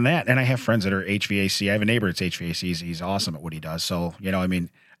 But other than that, and I have friends that are HVAC. I have a neighbor that's HVAC. He's awesome at what he does. So, you know, I mean,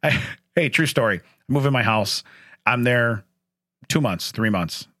 hey, true story. I move in my house. I'm there 2 months, 3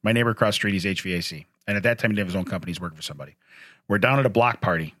 months. My neighbor across the street, he's HVAC. And at that time, he didn't have his own company. He's working for somebody. We're down at a block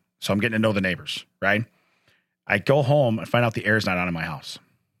party. So I'm getting to know the neighbors, right? I go home and find out the air's not on in my house.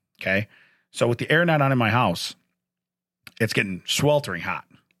 Okay. So with the air not on in my house, it's getting sweltering hot.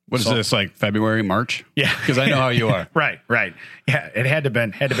 What is So- this, like February, March? Yeah. Because I know how you are. Right. Yeah. It had to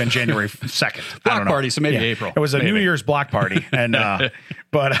been January 2nd. I Block don't know. party, so maybe Yeah. April. It was a Maybe. New Year's block party. And,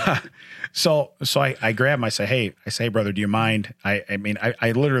 so I grab him. I say, hey, brother, do you mind? I mean,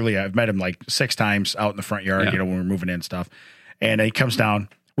 I literally, I've met him like 6 times out in the front yard, Yeah. you know, when we're moving in and stuff. And he comes down.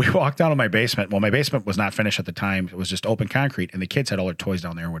 We walked down to my basement. Well, my basement was not finished at the time. It was just open concrete. And the kids had all their toys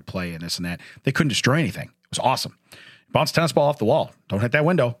down there and would play and this and that. They couldn't destroy anything. It was awesome. Bounce tennis ball off the wall. Don't hit that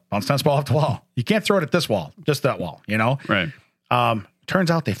window. Bounce tennis ball off the wall. You can't throw it at this wall, just that wall, you know? Right.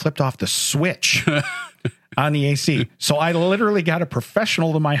 Turns out they flipped off the switch on the AC. So I literally got a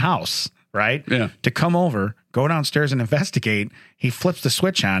professional to my house, right? Yeah. To come over, go downstairs and investigate. He flips the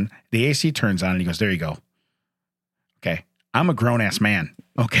switch on, the AC turns on, and he goes, there you go. Okay. I'm a grown ass man.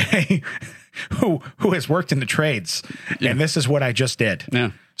 Okay. who has worked in the trades. Yeah. And this is what I just did.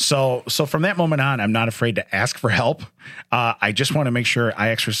 Yeah. So from that moment on, I'm not afraid to ask for help. I just want to make sure I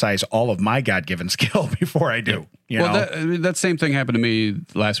exercise all of my God-given skill before I do. You know? That same thing happened to me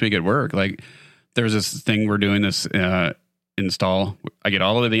last week at work. Like, there was this thing we're doing this install. I get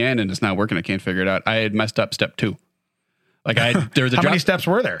all the way to the end and it's not working. I can't figure it out. I had messed up step 2. Like there was a How many steps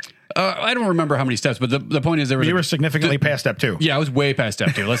were there? I don't remember how many steps, but the point is there was You were significantly past step 2. yeah, I was way past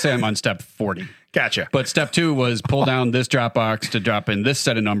step 2. Let's say I'm on step 40. Gotcha. But step 2 was pull down this drop box to drop in this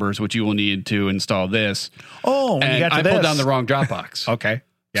set of numbers, which you will need to install this. Oh, when you And got to I this. pulled down the wrong drop box. Okay.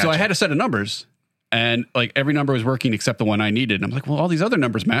 So I had a set of numbers, and like every number was working except the one I needed. And I'm like, well, all these other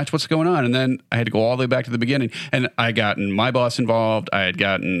numbers match. What's going on? And then I had to go all the way back to the beginning. And I gotten my boss involved. I had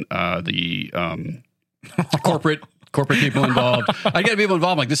gotten the corporate people involved. I got people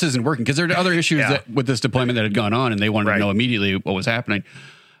involved. Like, this isn't working because there are other issues Yeah. with this deployment that had gone on, and they wanted Right. to know immediately what was happening.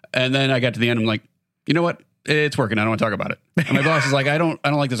 And then I got to the end. I'm like, you know what? It's working. I don't want to talk about it. And my boss is like, I don't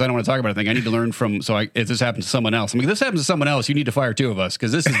like this. I don't want to talk about it. I need to learn from. So if this happens to someone else, I'm like, if this happens to someone else, you need to fire 2 of us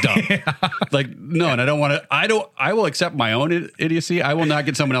because this is dumb. Like, no, and I don't want to. I will accept my own idiocy. I will not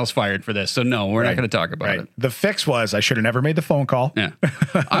get someone else fired for this. So no, we're not going to talk about it. The fix was I should have never made the phone call. Yeah.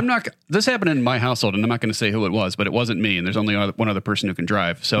 I'm not, this happened in my household, and I'm not going to say who it was, but it wasn't me. And there's only one other person who can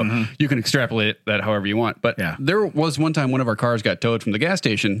drive. So you can extrapolate that however you want. But Yeah. there was one time one of our cars got towed from the gas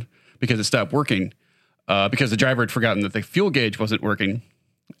station because it stopped working, because the driver had forgotten that the fuel gauge wasn't working.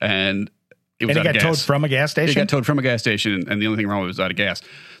 And it was And it out got of towed gas. from a gas It station? got towed from a gas station, and the only thing wrong with it was out of gas.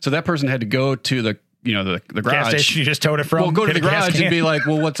 So that person had to go to the garage. gas station you just towed it from? Well, go to Get the a gas garage can? and be like,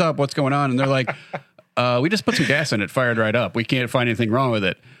 well, what's up? What's going on? And they're like, we just put some gas in it, fired right up. We can't find anything wrong with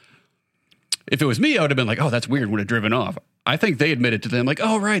it. If it was me, I would have been like, oh, that's weird, would have driven off. I think they admitted to them, like,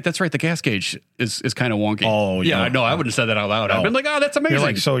 oh, right, that's right. The gas gauge is kind of wonky. Oh, yeah. yeah. No, I wouldn't have said that out loud. I'd No. been like, oh, that's amazing. You're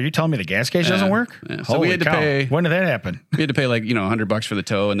like, so you're telling me the gas gauge doesn't work? Yeah. So we Holy had to cow. pay- When did that happen? we had to pay like, $100 for the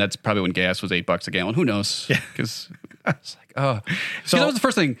tow. And that's probably when gas was $8 a gallon. Who knows? Yeah. Because it's like, oh. So- So that was the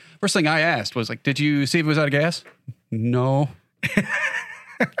first thing I asked was like, did you see if it was out of gas? No.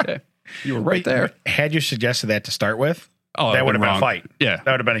 Okay. You were right there. Had you suggested that to start with, Oh, that would have been a wrong. fight. Yeah.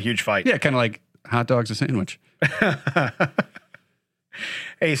 That would have been a huge fight. Yeah, kind of like hot dogs a sandwich.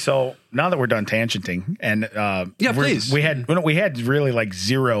 Hey, so now that we're done tangenting, and please. we had really like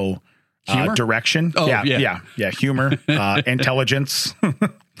zero Humor? direction. Oh, yeah, humor, intelligence,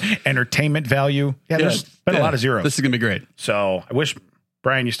 entertainment value. Yeah, there's been a lot of zeros. This is gonna be great. So I wish,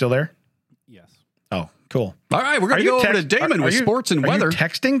 Brian, you still there? Yes. Oh, cool. All right, we're gonna go over to Damon with sports and are weather. you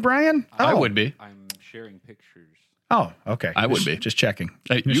texting Brian? I Oh. would be. I'm sharing pictures. Oh, okay. I would be. Just checking.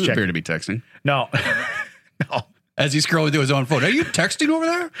 Hey, Just you checking. appear to be texting. No. No. As he's scrolling through his own phone. Are you texting over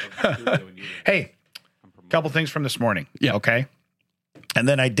there? Hey, a couple things from this morning. Yeah. Okay. And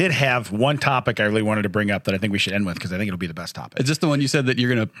then I did have one topic I really wanted to bring up that I think we should end with because I think it'll be the best topic. Is this the one you said that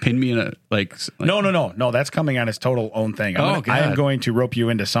you're going to pin me in a like No. That's coming on its total own thing. I am God. going to rope you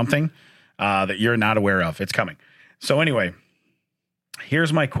into something that you're not aware of. It's coming. So anyway,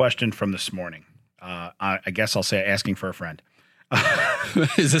 here's my question from this morning. I guess I'll say asking for a friend.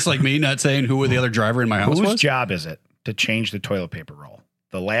 Is this like me not saying who the other driver in my house Whose was? job is it to change the toilet paper roll?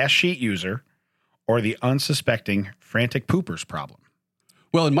 The last sheet user or the unsuspecting frantic poopers problem?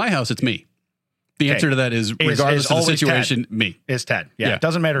 Well, in my house, it's me. The answer to that is, regardless of the always situation, Ted. me. It's Ted. Yeah. Yeah. It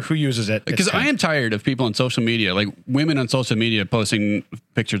doesn't matter who uses it. Because I am tired of people on social media, like women on social media posting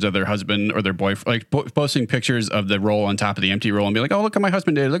pictures of their husband or their boyfriend, like posting pictures of the roll on top of the empty roll and be like, oh, look what my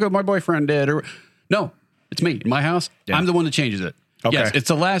husband did. Look what my boyfriend did. Or no, it's me. In my house, Yeah. I'm the one that changes it. Okay. Yes, it's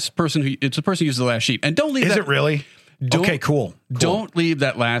the last person it's the person who uses the last sheet. And don't leave Is that. it really? Okay, cool. Don't leave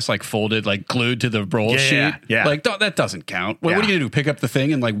that last like folded, like glued to the roll sheet. Yeah. Like that doesn't count. What Yeah. are you gonna do? Pick up the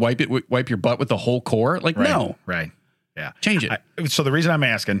thing and like wipe your butt with the whole core? Like Right. no, Right. Yeah. change it. So the reason I'm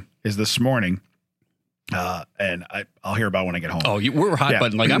asking is this morning, and I'll hear about when I get home. Oh, we're hot Yeah.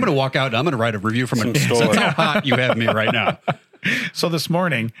 button. Like I'm going to walk out and I'm going to write a review from a store. That's how hot you have me right now. So this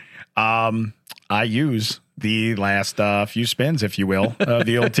morning, I use the last few spins, if you will, of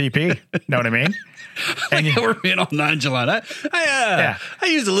the old TP. Know what I mean? And you- We're being all nonchalant. I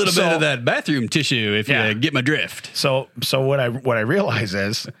use a little bit So- of that bathroom tissue if Yeah. you get my drift. so what I realize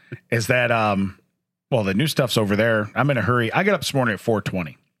is that well, the new stuff's over there. I'm in a hurry. I got up this morning at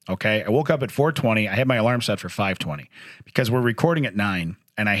 4:20. Okay, I woke up at 4:20. I had my alarm set for 5:20 because we're recording at 9,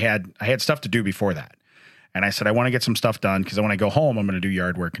 and I had stuff to do before that. And I said I want to get some stuff done because when I go home, I'm going to do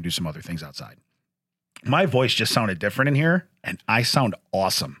yard work and do some other things outside. My voice just sounded different in here, and I sound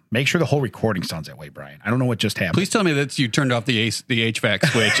awesome. Make sure the whole recording sounds that way, Brian. I don't know what just happened. Please tell me that you turned off the HVAC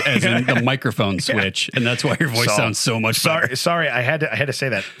switch, as in the microphone switch, and that's why your voice sounds so much better. Sorry, I had to say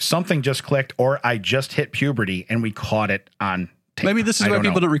that. Something just clicked, or I just hit puberty, and we caught it on tape. Maybe this is why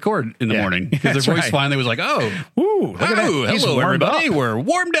people don't record in the Yeah. morning, because That's their voice right. finally was like, "Oh, Ooh, look at that. He's hello, warmed everybody, up. we're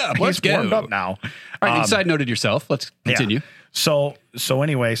warmed up. Let's He's go." warmed up now. All right, you side noted yourself. Let's continue. Yeah. So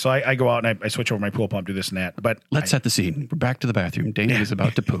anyway, I go out and I switch over my pool pump, do this and that. But Let's set the scene. We're back to the bathroom. Damon is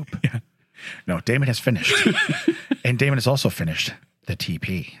about to poop. no, Damon has finished. And Damon has also finished the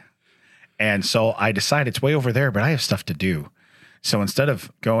TP. And so I decide it's way over there, but I have stuff to do. So instead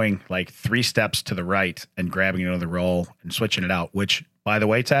of going like 3 steps to the right and grabbing another roll and switching it out, which, by the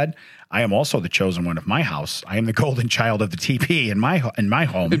way, Ted, I am also the chosen one of my house. I am the golden child of the TP in my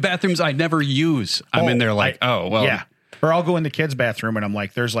home. In bathrooms I never use. I'm in there like, yeah. Or I'll go in the kids' bathroom and I'm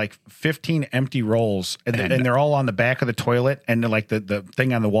like, there's like 15 empty rolls and they're all on the back of the toilet and they're like the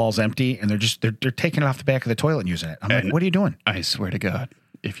thing on the wall's empty and they're taking it off the back of the toilet and using it. I'm like, what are you doing? I swear to God,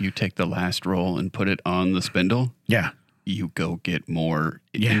 if you take the last roll and put it on the spindle, Yeah. you go get more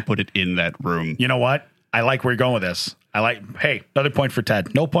Yeah. and put it in that room. You know what? I like where you're going with this. Hey, another point for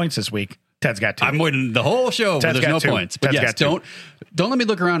Ted. No points this week. Ted's got 2. I'm waiting the whole show, but Ted's there's no got 2. points. But Ted's yes, got 2. don't let me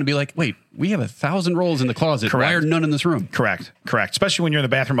look around and be like, wait, we have 1,000 rolls in the closet. Correct. Why are none in this room? Correct. Especially when you're in the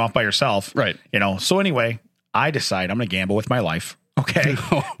bathroom off by yourself. Right. You know, so anyway, I decide I'm going to gamble with my life. Okay.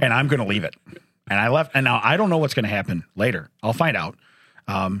 And I'm going to leave it. And I left. And now I don't know what's going to happen later. I'll find out.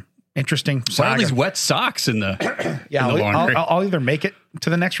 Interesting. Why are saga. these wet socks in the, Yeah, in the laundry? I'll either make it to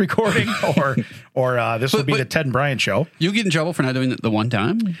the next recording or this will be the Ted and Brian show. You get in trouble for not doing it the one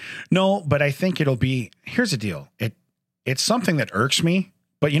time? No, but I think it'll be, here's the deal. It's something that irks me,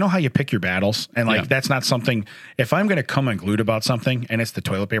 but you know how you pick your battles and like, Yeah. that's not something, if I'm going to come unglued about something and it's the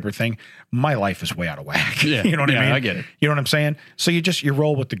toilet paper thing, my life is way out of whack. Yeah. You know what I Yeah, mean? I get it. You know what I'm saying? So you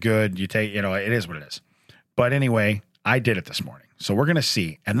roll with the good, you take, it is what it is. But anyway, I did it this morning. So we're going to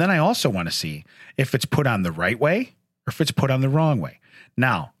see. And then I also want to see if it's put on the right way or if it's put on the wrong way.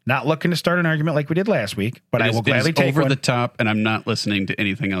 Now, not looking to start an argument like we did last week, but I will gladly take over one. the top, and I'm not listening to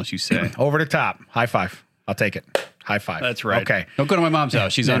anything else you say. Over the top. High five. I'll take it. High five. That's right. Okay. Don't go to my mom's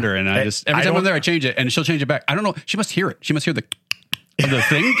house. She's under, and every time I'm don't- there, I change it, and she'll change it back. I don't know. She must hear it. She must hear the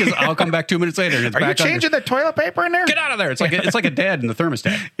thing because I'll come back 2 minutes later, and it's Are you back under. changing the toilet paper in there? Get out of there! It's like a dad in the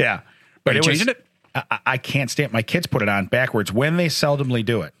thermostat. Yeah. Are you changing it? I can't stand. My kids put it on backwards when they seldomly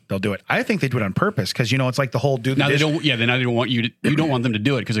do it. They'll do it. I think they do it on purpose because it's like the whole do the Now they dish. don't. Yeah, then now they don't want you. You don't want them to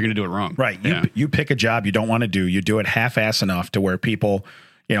do it because they're going to do it wrong. Right. Yeah. You pick a job you don't want to do. You do it half-ass enough to where people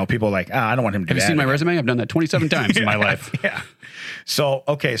are like, I don't want him to do Have that. you seen my resume? I've done that 27 times in my life. Yeah. So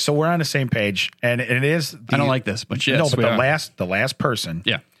okay, so we're on the same page, and it is. I don't like this, but yes, no, but we are. the last person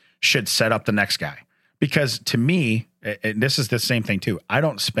Yeah. should set up the next guy. Because to me, and this is the same thing too. I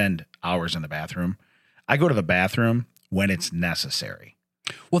don't spend hours in the bathroom. I go to the bathroom when it's necessary.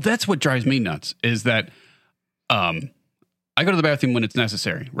 Well, that's what drives me nuts is that I go to the bathroom when it's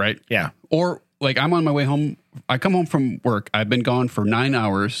necessary, right? Yeah. Or like I'm on my way home. I come home from work. I've been gone for 9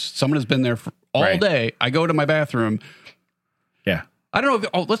 hours. Someone has been there for all Right. day. I go to my bathroom. Yeah. I don't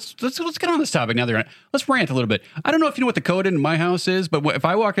know. Let's get on this topic now. Let's rant a little bit. I don't know if you know what the code in my house is, but if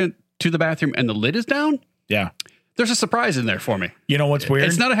I walk into the bathroom and the lid is down, Yeah. there's a surprise in there for me. You know what's weird?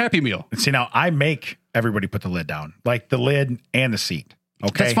 It's not a Happy Meal. See, now I make everybody put the lid down, like the lid and the seat.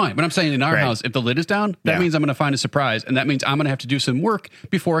 Okay. That's fine. But I'm saying in our Right. house, if the lid is down, that Yeah. means I'm going to find a surprise. And that means I'm going to have to do some work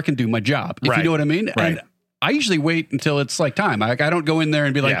before I can do my job. If you Right. know what I mean? Right. And I usually wait until it's like time. I don't go in there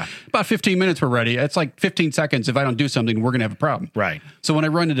and be like, Yeah. about 15 minutes, we're ready. It's like 15 seconds. If I don't do something, we're going to have a problem. Right. So when I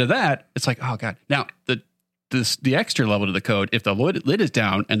run into that, it's like, oh God. Now, the extra level to the code, if the lid is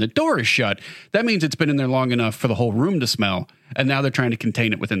down and the door is shut, that means it's been in there long enough for the whole room to smell. And now they're trying to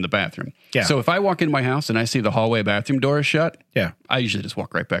contain it within the bathroom. Yeah. So if I walk into my house and I see the hallway bathroom door is shut, Yeah. I usually just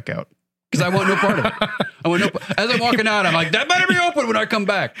walk right back out because I want no part of it. As I'm walking out, I'm like, that better be open when I come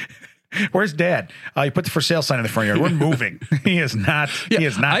back. Where's Dad? You put the for sale sign in the front yard. We're moving. He is not. He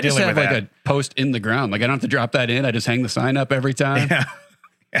is not I just dealing have with like that. a post in the ground. Like I don't have to drop that in. I just hang the sign up every time.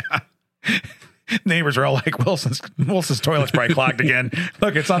 Yeah. Neighbors are all like, Wilson's toilet's probably clogged again.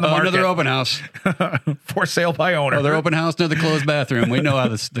 Look, it's on the market. Another open house. For sale by owner. Another open house, another closed bathroom. We know how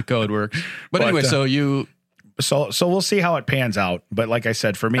the code works. But anyway, so you. So we'll see how it pans out. But like I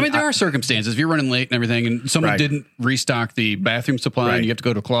said, for me, I mean, there are circumstances. If you're running late and everything, and someone Right. didn't restock the bathroom supply, Right. and you have to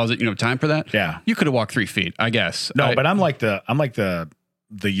go to a closet, you know, time for that. Yeah. You could have walked 3 feet, I guess. No, but I'm like the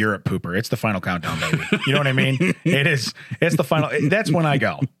Europe pooper. It's the final countdown, baby. You know what I mean? It's the final. That's when I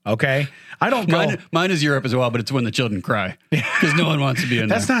go. Okay. I don't go. Mine is Europe as well, but it's when the children cry because no one wants to be in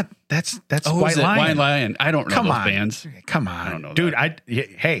That's there. not. That's Oh, White is it? Lion. White Lion. I don't know Come those on. bands. Come on. don't know Dude.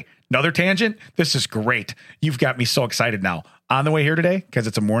 Hey, another tangent. This is great. You've got me so excited now. On the way here today, because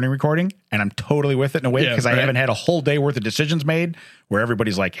it's a morning recording, and I'm totally with it in a way Yeah, because I right. haven't had a whole day worth of decisions made where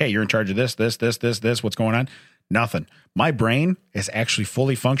everybody's like, "Hey, you're in charge of this. What's going on?" Nothing. My brain is actually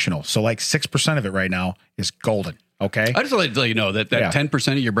fully functional. So like 6% of it right now is golden. Okay. I just like to let you know that Yeah.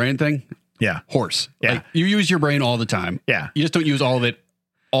 10% of your brain thing, Yeah. horse. Yeah. Like, you use your brain all the time. Yeah. You just don't use all of it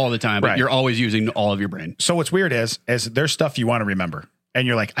all the time, but Right. you're always using all of your brain. So what's weird is there's stuff you want to remember, and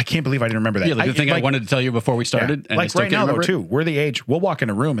you're like, I can't believe I didn't remember that. Yeah, like the thing I wanted to tell you before we started. And I like still right can't now though remember it. too, we're the age we'll walk in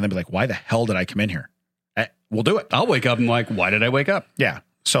a room and then be like, why the hell did I come in here? We'll do it. I'll wake up and like, why did I wake up? Yeah.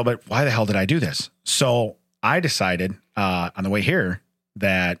 So, but why the hell did I do this? So I decided on the way here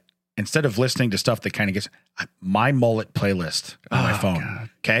that instead of listening to stuff that kind of gets my mullet playlist on my Oh, phone, God.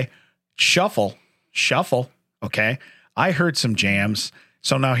 okay, shuffle. Okay. I heard some jams.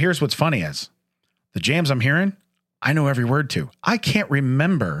 So now here's what's funny is the jams I'm hearing, I know every word to. I can't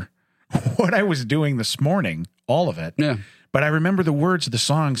remember what I was doing this morning, all of it. Yeah. But I remember the words of the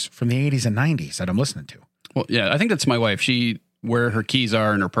songs from the 80s and 90s that I'm listening to. Well, yeah, I think that's my wife. Where her keys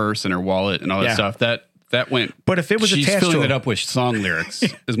are in her purse and her wallet and all that Yeah. stuff. That went. But if it was she's attached filling to it up with song lyrics,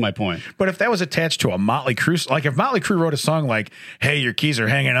 is my point. But if that was attached to a Motley Crue, like if Motley Crue wrote a song like, "Hey, your keys are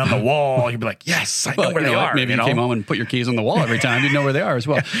hanging on the wall," you'd be like, "Yes, I know Well, where they are." Maybe you came home and put your keys on the wall every time. You'd know where they are as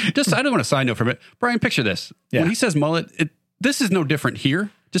well. Just, I don't want to side note from it. Brian, picture this. Yeah. When he says mullet, this is no different here.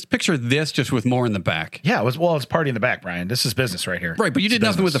 Just picture this, just with more in the back. Yeah, it's party in the back, Brian. This is business right here. Right, but you It's did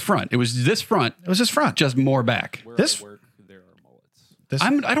nothing with the business. front. It was this front, It was his front. just more back. This. This. I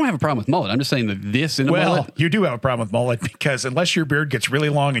don't have a problem with mullet. I'm just saying that this in a Well, mullet. you do have a problem with mullet because unless your beard gets really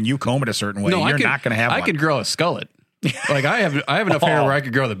long and you comb it a certain way, you're not going to have I one. could grow a skullet. Like I have enough hair where I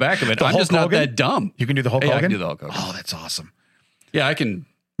could grow the back of it. I'm Hulk just not Hogan? that dumb. You can do the Hulk Yeah, I Hogan? can do the Hulk Hogan. Oh, that's awesome. Yeah, I can.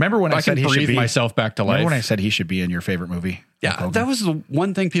 Remember when I, I said can he should breathe be myself back to life. Remember when I said he should be in your favorite movie? Hulk Yeah, Hogan? that was the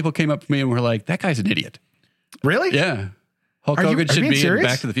one thing people came up to me and were like, "That guy's an idiot." Really? Yeah, Hulk Are you- Hogan are you should being be serious? in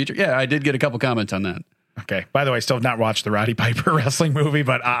Back to the Future. Yeah, I did get a couple comments on that. Okay. By the way, I still have not watched the Roddy Piper wrestling movie,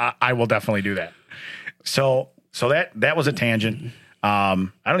 but I will definitely do that. So that was a tangent. I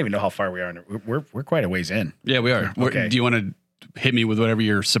don't even know how far we are. We're quite a ways in. Yeah, we are. Okay. Do you want to hit me with whatever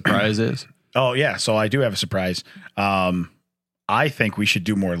your surprise is? Oh yeah. So I do have a surprise. I think we should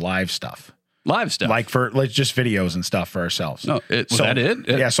do more live stuff, Live stuff. like just videos and stuff for ourselves. No, was that it?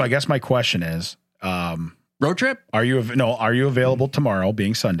 Yeah. So I guess my question is, Road trip? are you available tomorrow,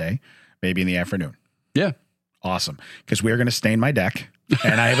 being Sunday, maybe in the afternoon? Yeah. Awesome. Because we are going to stain my deck.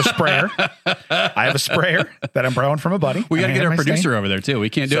 And I have a sprayer. I have a sprayer that I'm borrowing from a buddy. We got to I get have our my stain. producer over there too. We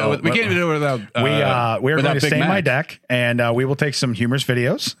can't do So, it. We can't do it without. We are without going to Big stain Mac. my deck, and we will take some humorous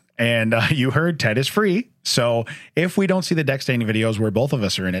videos. And you heard Ted is free. So if we don't see the deck staining videos where both of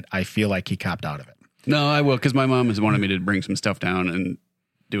us are in it, I feel like he copped out of it. No, I will, because my mom has wanted me to bring some stuff down and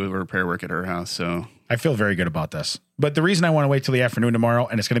do a repair work at her house. So I feel very good about this. But the reason I want to wait till the afternoon tomorrow,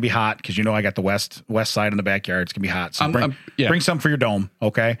 and it's going to be hot because I got the west side in the backyard. It's going to be hot. So bring some for your dome,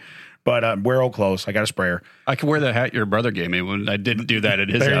 okay? But wear old clothes. I got a sprayer. I could wear the hat your brother gave me when I didn't do that at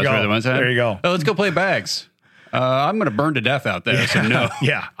his There you house. go. For the one time. There you go. Oh, let's go play bags. I'm going to burn to death out there. So no.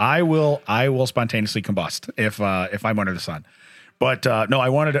 Yeah, I will spontaneously combust if I'm under the sun. But no, I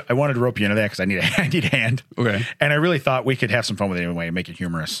wanted to rope you into that because I need a hand. Okay. And I really thought we could have some fun with it anyway and make it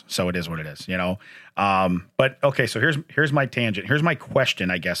humorous. So it is what it is, But okay, so here's my tangent. Here's my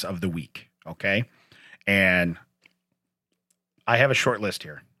question, I guess, of the week. Okay. And I have a short list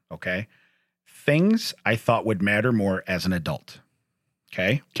here. Okay. Things I thought would matter more as an adult.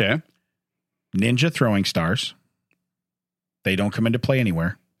 Okay. Okay. Ninja throwing stars. They don't come into play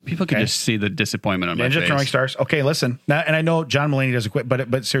anywhere. People can just see the disappointment on my face. Ninja throwing stars. Okay, listen. Now, and I know John Mulaney does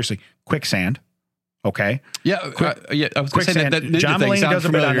but seriously, quicksand. Okay. Yeah, I was going to say that ninja John thing Mulaney sounds does a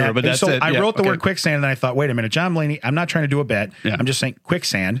bit on familiar, that. but that's so it. I Yeah, wrote the okay. word quicksand, and then I thought, wait a minute, John Mulaney. I'm not trying to do a bet. Yeah. I'm just saying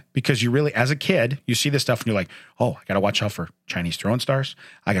quicksand because you really, as a kid, you see this stuff and you're like, oh, I got to watch out for Chinese throwing stars.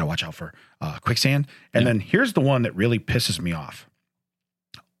 I got to watch out for quicksand. And then here's the one that really pisses me off.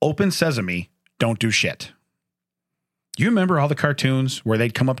 Open sesame, don't do shit. You remember all the cartoons where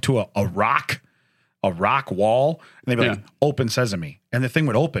they'd come up to a rock wall, and they'd be like, open sesame. And the thing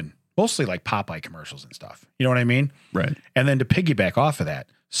would open, mostly like Popeye commercials and stuff. You know what I mean? Right. And then to piggyback off of that,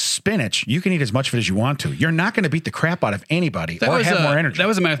 spinach, you can eat as much of it as you want to. You're not going to beat the crap out of anybody or have more energy. That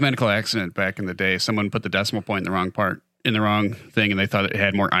was a mathematical accident back in the day. Someone put the decimal point in the wrong thing, and they thought it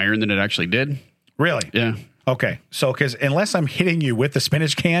had more iron than it actually did. Really? Yeah. Okay. So, because unless I'm hitting you with the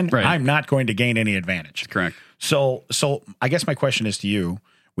spinach can, I'm not going to gain any advantage. Correct. So I guess my question is to you,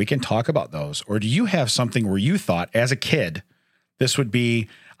 we can talk about those, or do you have something where you thought as a kid, this would be,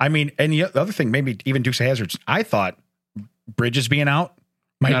 and the other thing, maybe even Dukes of Hazzards, I thought Bridges being out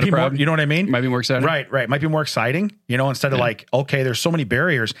might be more, you know what I mean? Might be more exciting. Right. Might be more exciting, instead of like, okay, there's so many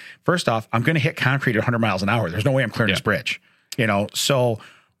barriers. First off, I'm going to hit concrete at 100 miles an hour. There's no way I'm clearing this bridge, so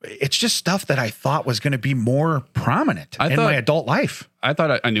it's just stuff that I thought was going to be more prominent in my adult life. I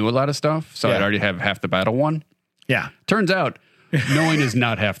thought I knew a lot of stuff, so I'd already have half the battle won. Yeah. Turns out knowing is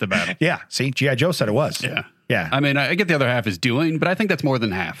not half the battle. Yeah. See, G.I. Joe said it was. Yeah. Yeah. I mean, I get the other half is doing, but I think that's more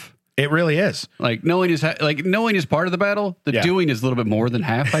than half. It really is. Like knowing is part of the battle. The doing is a little bit more than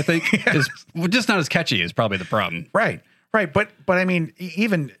half. I think is just not as catchy is probably the problem. Right. But I mean,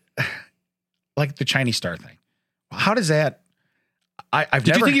 even like the Chinese star thing. How does that?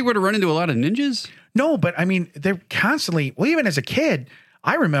 Did you think you were to run into a lot of ninjas? No, but I mean, they're constantly. Well, even as a kid,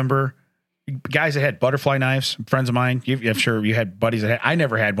 I remember guys that had butterfly knives. Friends of mine. I'm sure you had buddies that had. I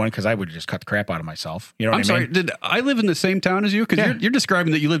never had one because I would just cut the crap out of myself. You know what I'm I sorry. mean? Did I live in the same town as you? Because you're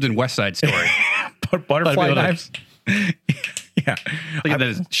describing that you lived in West Side Story. Butterfly knives. Yeah. Look at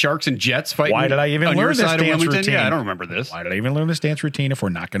those sharks and jets fighting. Why did I even on learn your this side of dance Wilmington? routine? Yeah, I don't remember this. Why did I even learn this dance routine if we're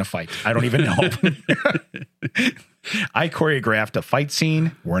not going to fight? I don't even know. I choreographed a fight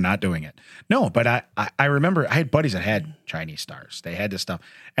scene. We're not doing it. No, but I remember I had buddies that had Chinese stars. They had this stuff.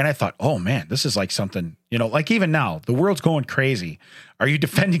 And I thought, oh man, this is like something, like even now, the world's going crazy. Are you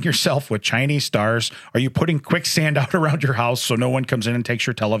defending yourself with Chinese stars? Are you putting quicksand out around your house so no one comes in and takes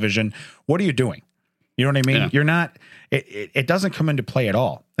your television? What are you doing? You know what I mean? Yeah. You're not, it doesn't come into play at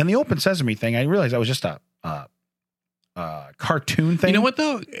all. And the open sesame thing, I realized that was just a cartoon thing. You know what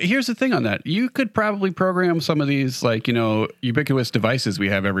though? Here's the thing on that. You could probably program some of these ubiquitous devices we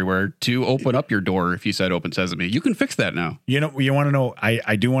have everywhere to open up your door if you said open sesame. You can fix that now. You want to know,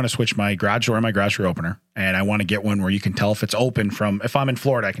 I do want to switch my garage door and my garage door opener, and I want to get one where you can tell if it's open if I'm in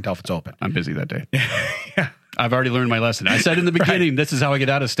Florida, I can tell if it's open. I'm busy that day. Yeah. I've already learned my lesson. I said in the beginning, This is how I get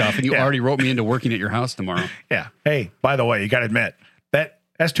out of stuff, and you already wrote me into working at your house tomorrow. Yeah. Hey, by the way, you got to admit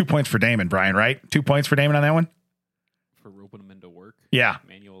that's 2 points for Damon, Brian, right? 2 points for Damon on that one? For roping them into work. Yeah.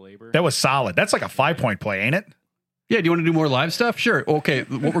 Manual labor. That was solid. That's like a 5-point play, ain't it? Yeah, do you want to do more live stuff? Sure. Okay,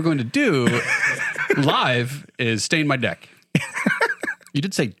 what we're going to do live is stain my deck. You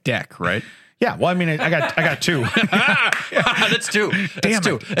did say deck, right? Yeah. Well, I mean, I got two. That's two. That's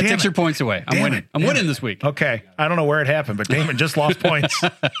two. That takes your points away. I'm winning. I'm winning this week. Okay. I don't know where it happened, but Damon just lost points.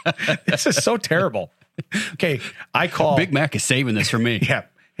 This is so terrible. Okay. I call Big Mac is saving this for me. Yeah.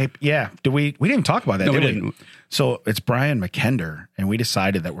 Hey, yeah. We didn't talk about that, No, did we we? didn't. So it's Brian McKender, and we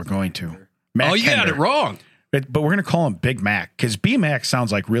decided that we're going to. Oh, you got Kender. it wrong. But we're going to call him Big Mac because B Mac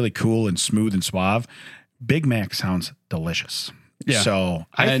sounds like really cool and smooth and suave. Big Mac sounds delicious. Yeah. So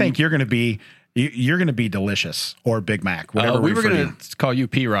I think you're going to be You're going to be Delicious or Big Mac, whatever we were refer going to call you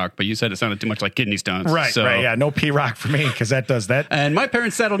P-Rock, but you said it sounded too much like kidney stones. Right, so. right, yeah, no P-Rock for me because that does that. And my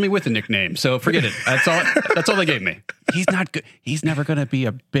parents saddled me with a nickname, so forget it. That's all. That's all they gave me. He's not good. He's never going to be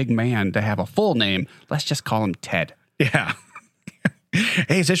a big man to have a full name. Let's just call him Ted. Yeah.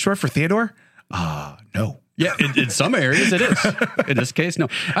 Hey, is that short for Theodore? No. Yeah, in some areas it is. In this case, no.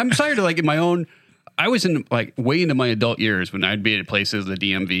 I'm sorry to in my own. I was in way into my adult years when I'd be at places, the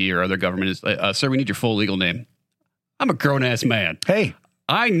DMV or other government is, sir, we need your full legal name. I'm a grown ass man. Hey,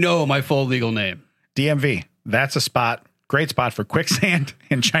 I know my full legal name. DMV. That's a spot. Great spot for quicksand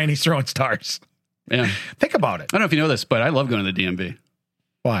and Chinese throwing stars. Yeah. Think about it. I don't know if you know this, but I love going to the DMV.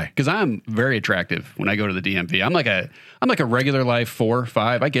 Why? Because I'm very attractive when I go to the DMV. I'm like a regular life 4,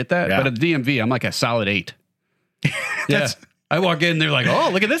 5. I get that. Yeah. But at the DMV, I'm like a solid 8. Yeah. I walk in, they're like, oh,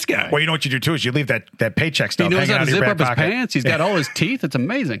 look at this guy. Well, you know what you do too is you leave that paycheck stuff He knows hanging how out to of your zip back up his pocket. pants. He's got all his teeth. It's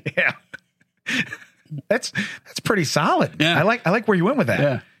amazing. Yeah. That's pretty solid. Yeah. I like where you went with that.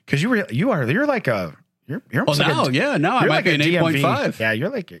 Yeah. Because you're like a you're Well, almost now, like now I you're might like be an a DMV 8.5. Yeah, you're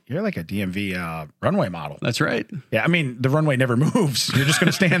like a DMV runway model. That's right. Yeah, I mean the runway never moves. You're just going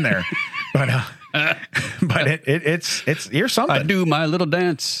to stand there. But it's you're something. I do my little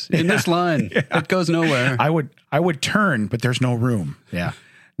dance in this line. It goes nowhere. I would turn, but there's no room. Yeah.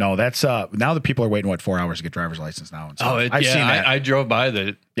 No, that's now the people are waiting 4 hours to get driver's license now. And so I've seen that. I drove by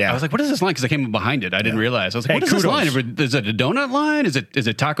the. Yeah. I was like, "What is this line?" Because I came up behind it. I didn't realize. I was like, Hey, "What is this kudos. line? Is it a donut line? Is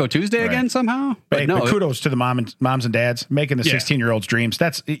it Taco Tuesday again somehow?" But no, kudos to the moms and dads making the 16-year-olds' dreams.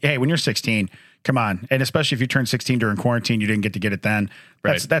 Hey, when you're 16, come on, and especially if you turn 16 during quarantine, you didn't get to get it then.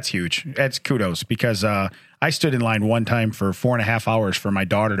 That's huge. That's kudos because I stood in line one time for 4.5 hours for my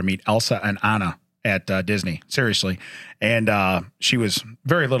daughter to meet Elsa and Anna at Disney. Seriously, and she was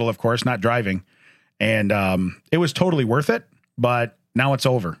very little, of course, not driving, and it was totally worth it. But now it's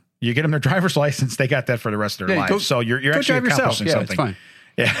over. You get them their driver's license, they got that for the rest of their lives. So you're actually drive yourself. accomplishing Yeah, something.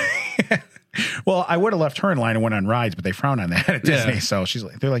 it's fine. Yeah. Well, I would have left her in line and went on rides, but they frown on that at Disney. Yeah. So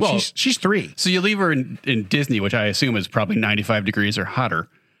they're like, she's 3. So you leave her in Disney, which I assume is probably 95 degrees or hotter.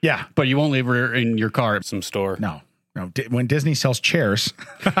 Yeah. But you won't leave her in your car. Some store. No. When Disney sells chairs,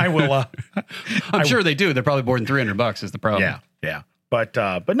 I will. I'm sure they do. They're probably more than $300 is the problem. Yeah. Yeah. But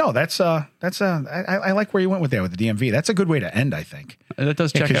no, that's I like where you went with that with the DMV. That's a good way to end, I think. That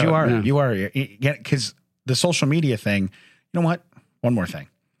does check Because out. you are because the social media thing. You know what? One more thing.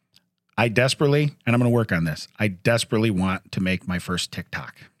 I desperately, and I'm going to work on this. I desperately want to make my first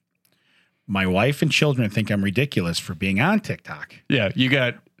TikTok. My wife and children think I'm ridiculous for being on TikTok. Yeah, you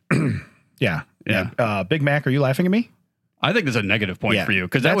got. Yeah. Yeah. Big Mac, are you laughing at me? I think there's a negative point Yeah. for you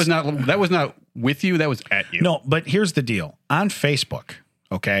because that was not with you. That was at you. No, but here's the deal. On Facebook,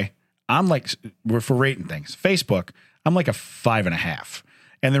 okay, I'm like, we're for rating things. Facebook, I'm like a 5.5.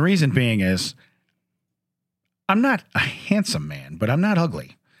 And the reason being is I'm not a handsome man, but I'm not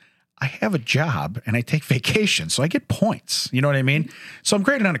ugly. I have a job and I take vacation, so I get points. You know what I mean? So I'm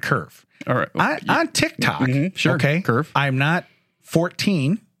graded on a curve. All right. On TikTok, sure. okay, Curve. I'm not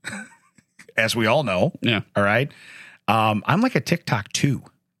 14, as we all know. Yeah. All right. I'm like a TikTok 2. You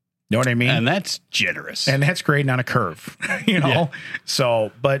know what I mean? And that's generous. And that's grading on a curve, you know? Yeah.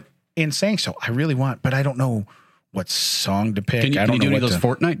 So, but in saying so, I really want, but I don't know what song to pick. Can you, I can don't you know do any of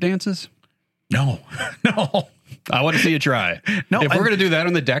what those Fortnite dances? No, no. I want to see you try. No, if we're I'm- going to do that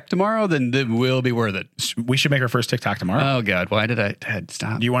on the deck tomorrow, then it will be worth it. We should make our first TikTok tomorrow. Oh, God. Why did I? Dad,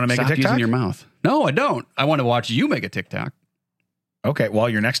 stop. Do you wanna make a Stop TikTok? using your mouth. No, I don't. I want to watch you make a TikTok. Okay. Well,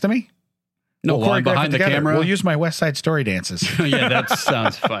 you're next to me. No, We'll while I'm choreograph it behind the together. camera. We'll use my West Side Story dances. Yeah, that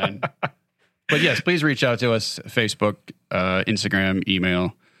sounds fun. But yes, please reach out to us. Facebook, Instagram,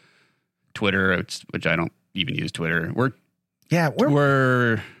 email, Twitter, which I don't even use Twitter. Yeah,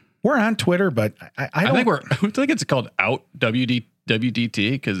 we're on Twitter, but I don't I think it's called Out WDT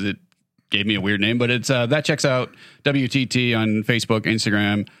because it gave me a weird name, but it's that checks out WTT on Facebook,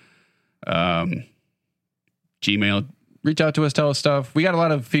 Instagram, Gmail. Reach out to us, tell us stuff. We got a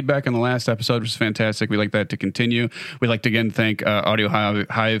lot of feedback in the last episode, which is fantastic. We like that to continue. We'd like to again thank Audio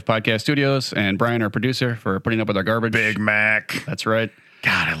Hive Podcast Studios and Brian, our producer, for putting up with our garbage. Big Mac. That's right.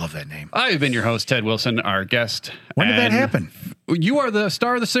 God, I love that name. I've been your host, Ted Wilson, our guest. When did that And happen? You are the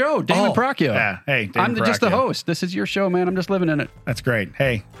star of the show, David Procchio. Yeah. Hey, David I'm just the Procchio. host. This is your show, man. I'm just living in it. That's great.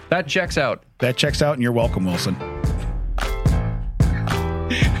 Hey, That checks out. that checks out, and you're welcome, Wilson.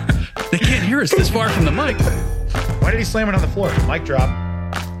 They can't hear us this far from the mic. Why did he slam it on the floor? Mic drop.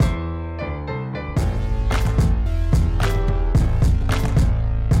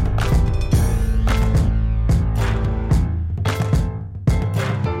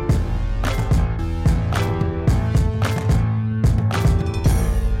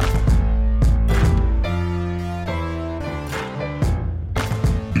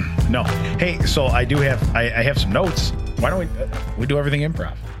 No. Hey, so I have some notes. Why don't we do everything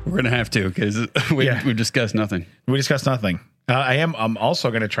improv? We're gonna have to because we discussed nothing. We discussed nothing. I'm also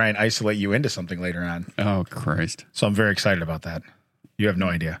going to try and isolate you into something later on. Oh Christ! So I'm very excited about that. You have no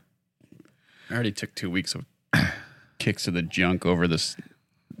idea. I already took 2 weeks of kicks to the junk over this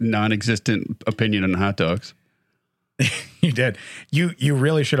non-existent opinion on hot dogs. You did. You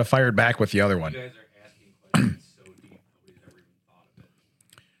really should have fired back with the other one. You guys are asking questions so deep nobody's ever even thought of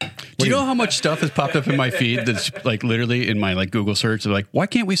it. Do you know how much stuff has popped up in my feed that's like literally in my like Google search? They're like, why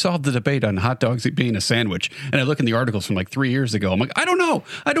can't we solve the debate on hot dogs being a sandwich? And I look in the articles from like 3 years ago. I'm like, I don't know.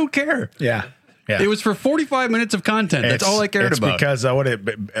 I don't care. Yeah. It was for 45 minutes of content. That's all I cared about. It's because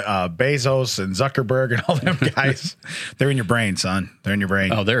Bezos and Zuckerberg and all them guys, they're in your brain, son. They're in your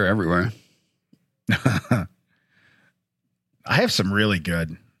brain. Oh, they're everywhere. I have some really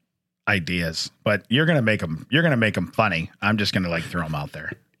good ideas, but you're gonna make them funny. I'm just gonna like throw them out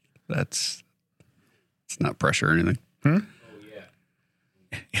there. It's not pressure or anything. Oh, yeah.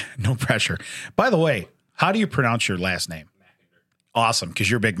 No pressure. By the way, how do you pronounce your last name? Awesome,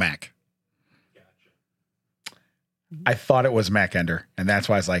 because you're Big Mac. I thought it was Macender, and that's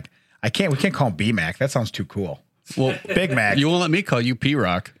why I was like, we can't call him B Mac. That sounds too cool. Well, Big Mac. you won't let me call you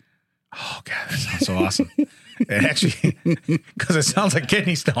P-Rock. Oh God, that sounds so awesome. And actually, because it sounds like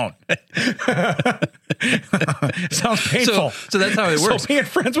kidney stone. It sounds painful. So that's how it works. So being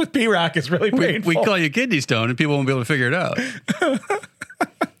friends with P-Rock is really painful. We call you kidney stone, and people won't be able to figure it out.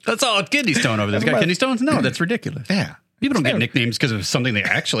 That's all. It's kidney stone over there. This guy kidney stones? No, that's ridiculous. Yeah. People don't get nicknames because of something they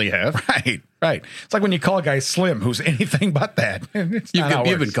actually have. Right. It's like when you call a guy Slim, who's anything but that. It's not how it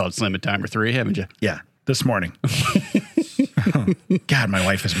You've been works. called Slim a time or 3, haven't you? Yeah, this morning. God, my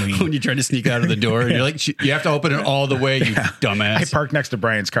life is mean. When you try to sneak out of the door, and you're like, you have to open it all the way, you dumbass. I parked next to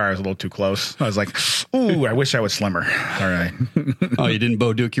Brian's car. I was a little too close. I was like, ooh, I wish I was slimmer. All right. Oh, you didn't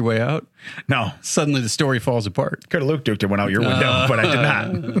Bo Duke your way out? No. Suddenly the story falls apart. Could have Luke Duked it went out your window, but I did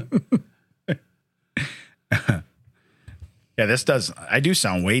not. Yeah, I do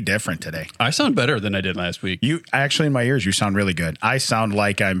sound way different today. I sound better than I did last week. You actually, in my ears, you sound really good. I sound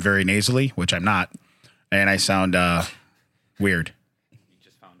like I'm very nasally, which I'm not. And I sound weird. You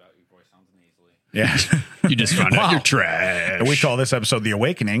just found out your voice sounds nasally. Yeah. You just found out Wow. you're trash. And we call this episode The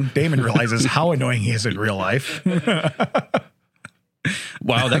Awakening. Damon realizes how annoying he is in real life.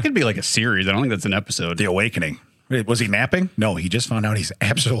 Wow, that could be like a series. I don't think that's an episode. The Awakening. Wait, was he napping? No, he just found out he's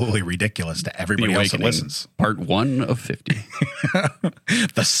absolutely ridiculous to everybody else that listens. Part 1 of 50.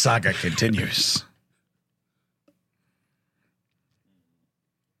 The saga continues.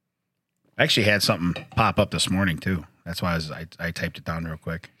 I actually had something pop up this morning, too. That's why I typed it down real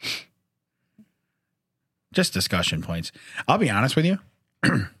quick. Just discussion points. I'll be honest with you.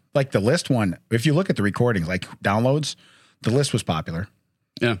 Like the list one, if you look at the recordings, like downloads, the list was popular.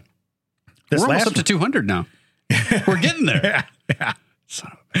 Yeah. This We're almost last up to 200 now. We're getting there. Yeah.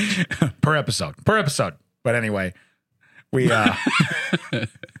 Son of a bitch. Per episode. But anyway, we don't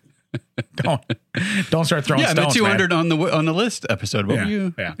start throwing Yeah, the stones, 200 man. on the list episode. What Yeah, were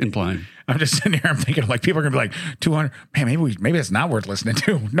you yeah. implying? I'm just sitting here. I'm thinking like people are gonna be like 200. Man, maybe it's not worth listening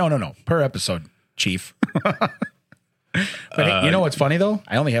to. No. Per episode, chief. But you know what's funny though?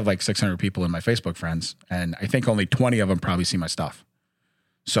 I only have like 600 people in my Facebook friends, and I think only 20 of them probably see my stuff.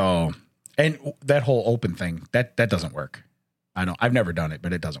 So, and that whole open thing that doesn't work. I've never done it,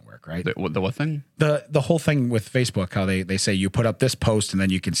 but it doesn't work, right? The what thing? The whole thing with Facebook, how they say you put up this post and then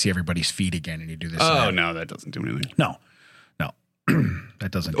you can see everybody's feed again, and you do this. Oh, and that. no, that doesn't do anything. No,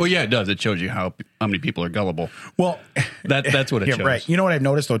 that doesn't. Oh, yeah, it does. It shows you how many people are gullible. Well, That's what it yeah, shows. right. You know what I've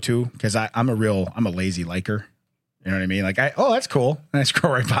noticed though too, because I'm a lazy liker. You know what I mean? Like that's cool, and I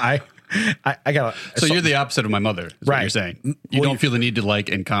scroll right by. I got. So you're the opposite of my mother, is what Right. you're saying. You don't feel the need to like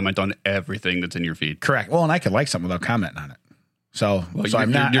and comment on everything that's in your feed. correct. Well, and I could like something without commenting on it. So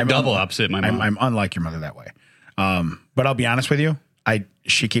I'm not. You're I'm double opposite my mom. I'm unlike your mother that way. But I'll be honest with you.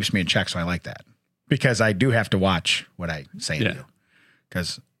 She keeps me in check, so I like that because I do have to watch what I say and do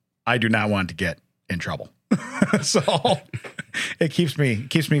because I do not want to get in trouble. So it keeps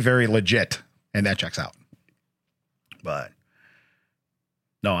me very legit, and that checks out. But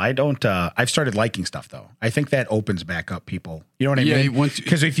no, I don't. I've started liking stuff though. I think that opens back up people. You know what I mean?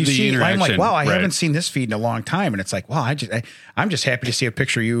 Because if you the see, I'm like, interaction, wow, I right. haven't seen this feed in a long time, and it's like, wow, I'm just happy to see a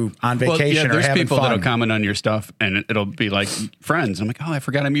picture of you on Well, vacation or there's having people fun. that'll comment on your stuff, and it'll be like friends. I'm like, oh, I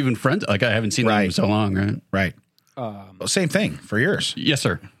forgot I'm even friends. Like I haven't seen them in so long, right? Right. Well, same thing for years. Yes,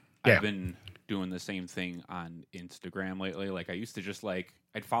 sir. Yeah. I've been doing the same thing on Instagram lately. Like I used to just I'd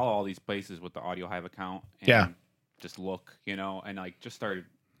follow all these places with the Audio Hive account and Yeah. just look, and just started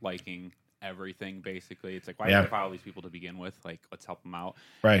liking everything. Basically, it's like, why Yeah. did I follow these people to begin with? Like, let's help them out.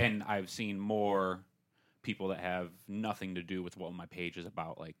 Right. And I've seen more people that have nothing to do with what my page is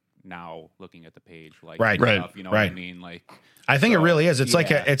about. Like now, looking at the page, like Right. stuff, you know what I Right. mean? Like, I think it so, really is. It's like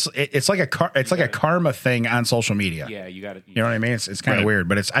yeah. it's like a karma thing on social media. yeah, you got to. You know what I mean? It's kind of Right. weird,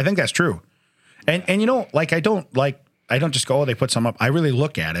 but I think that's true. And you know, like I don't just go, oh, they put some up. I really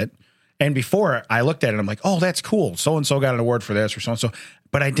look at it. And before I looked at it, I'm like, oh, that's cool. So and so got an award for this or so and so.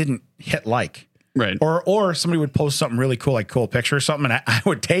 But I didn't hit like. Right. Or somebody would post something really cool, like cool picture or something, and I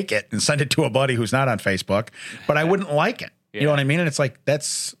would take it and send it to a buddy who's not on Facebook, but I wouldn't like it. You know what I mean? And it's like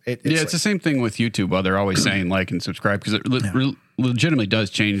it's It's the same thing with YouTube. While they're always saying like and subscribe because it legitimately does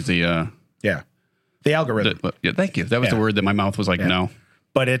change the algorithm. yeah. Thank you. That was the word that my mouth was like no.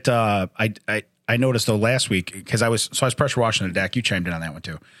 But it I noticed though last week because I was pressure washing the deck. You chimed in on that one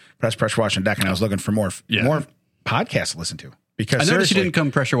too. But I was pressure washing the deck and I was looking for more podcasts to listen to. Because I noticed you didn't come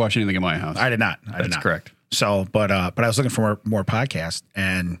pressure wash anything in my house. I did not. That's correct. So, but I was looking for more podcasts,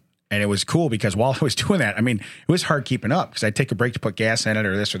 and it was cool because while I was doing that, I mean, it was hard keeping up because I'd take a break to put gas in it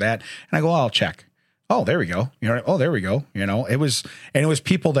or this or that, and I go, oh, I'll check. Oh, there we go. You know, oh, there we go. You know, it was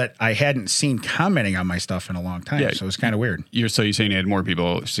people that I hadn't seen commenting on my stuff in a long time. Yeah. So it was kind of weird. You're saying you had more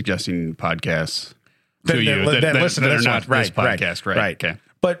people suggesting podcasts to That you listen to that this are not one. this podcast, right? Okay.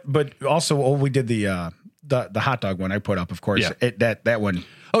 But also, we did the hot dog one I put up, of course. Yeah. That one.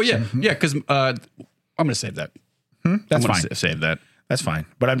 Oh yeah, yeah. Because I'm going to save that. That's I'm fine. gonna save that. That's fine.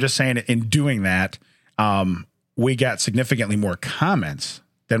 But I'm just saying, in doing that, we got significantly more comments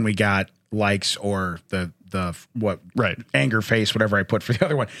than we got likes or the Right. anger face, whatever I put for the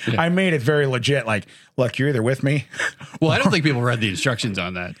other one. I made it very legit. Like, look, you're either with me. Well, I don't think people read the instructions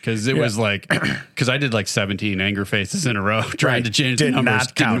on that because it was like because I did like 17 anger faces in a row trying to change the numbers.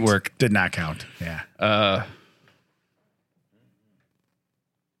 Didn't work. Did not count. Yeah.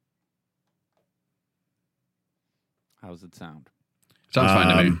 How's it sound? Sounds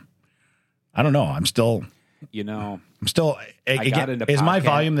fine to me. I don't know. I'm still. You know, Again, into is my podcast.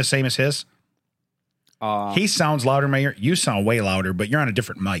 volume the same as his? He sounds louder in my ear. You sound way louder, but you're on a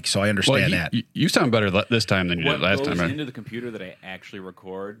different mic, so I understand that. You sound better this time than you what did last goes time. Right? into the computer that I actually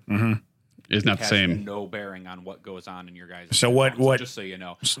record It's not the has same. no bearing on what goes on in your guys'. So what- headphones. what- Just so you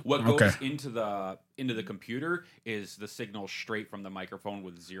know, what goes okay. into the computer is the signal straight from the microphone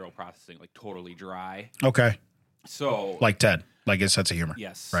with zero processing, like totally dry. Okay. So Like Ted, like his sense of humor.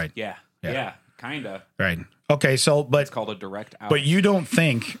 yes, Right. yeah, kinda. Right. Okay. So, It's called a direct out. but you don't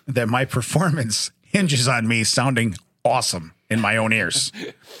think that my performance hinges on me sounding awesome in my own ears?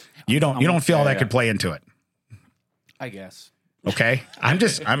 You don't feel that could play into it. I guess. Okay. I'm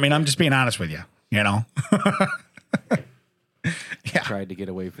just being honest with you, you know? Tried to get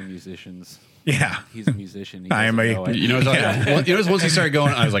away from musicians. Yeah. He's a musician. He I am doesn't a- know it. You know, once he started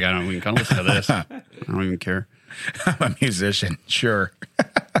going, I was like, I don't even kind of listen to this. I don't even care. I'm a musician. Sure.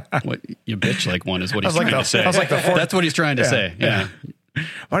 What you bitch like one is what he's I was like trying the- to say. I was like the fourth- That's what he's trying to say. Yeah.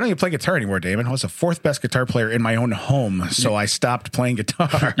 Why don't you play guitar anymore, Damon? I was the fourth best guitar player in my own home, so I stopped playing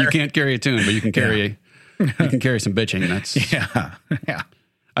guitar. You can't carry a tune, but you can carry some bitching. That's Yeah. Yeah.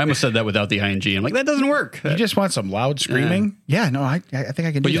 I almost said that without the ing. I'm like, that doesn't work. You just want some loud screaming? Yeah, no, I think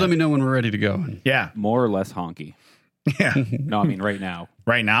I can do But you that. let me know when we're ready to go. Yeah. More or less honky. Yeah. No, I mean right now.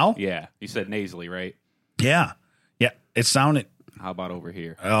 Right now? Yeah, you said nasally, right? Yeah. Yeah. It sounded How about over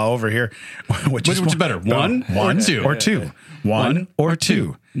here? over here. Which Which is better? One or two? Or two. One or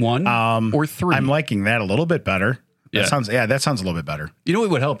two. One or three. I'm liking that a little bit better. Yeah. That sounds a little bit better. You know what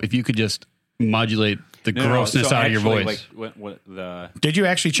would help if you could just modulate the No, grossness so out of your actually, voice. Like what the Did you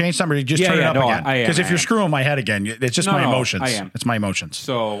actually change something or did you just Yeah, turn it yeah, up no, again? I am, Because if I you're am. screwing my head again, it's just No, my no, emotions. I am. It's my emotions.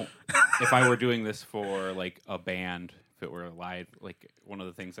 So if I were doing this for like a band, if it were live, like one of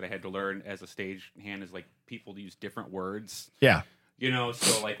the things that I had to learn as a stage hand is like people use different words. Yeah. You know,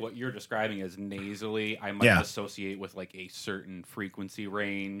 so like what you're describing as nasally, I might Yeah. associate with like a certain frequency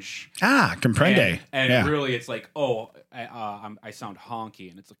range. Comprende. And yeah. really, it's like, oh, I sound honky,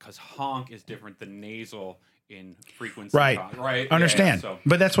 and it's because honk is different than nasal in frequency. Right. Right. Understand. Yeah, so.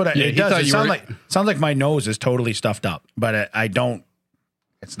 But that's what Yeah, it he does. thought It you sounds like my nose is totally stuffed up, but I don't.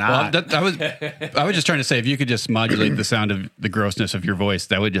 It's Well, not. I was just trying to say if you could just modulate the sound of the grossness of your voice,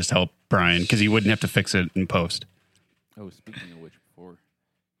 that would just help Brian because he wouldn't have to fix it in post. Oh, speaking of which, before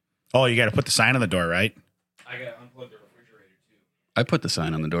Oh, you got to put the sign on the door, right? I got to unplug the refrigerator too. I put the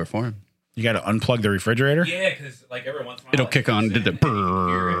sign on the door for him. You got to unplug the refrigerator. Yeah, because like every once in a while It'll kick on. Did the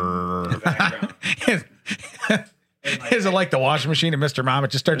Is it like the washing machine and Mr. Mom? It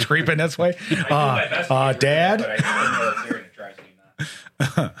just starts creeping this way. Dad.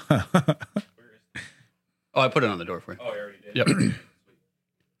 Oh, I put it on the door for you. Oh, I already did. Yep.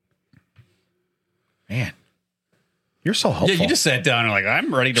 You're so helpful. Yeah, you just sat down and like,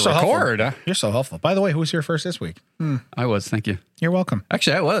 I'm ready to So helpful. record. You're so helpful. By the way, who was here first this week? I was, thank you. You're welcome.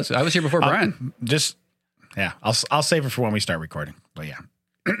 Actually, I was here before Brian. Yeah, I'll save it for when we start recording. But yeah.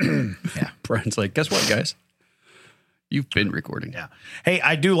 Brian's like, guess what, guys? You've been recording. Yeah. Hey,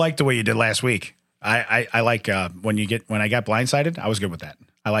 I do like the way you did last week. I like when I got blindsided. I was good with that.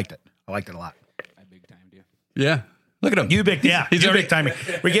 I liked it. I liked it a lot. I big timed you. Yeah. Look at him. You big, yeah. He's you already big time.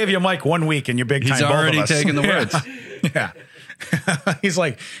 We gave you a mic 1 week, and you big time. He's both of already us. taking the words. Yeah. He's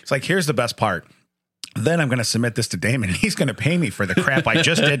like, here's the best part. Then I'm going to submit this to Damon, and he's going to pay me for the crap I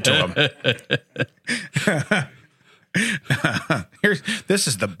just did to him. This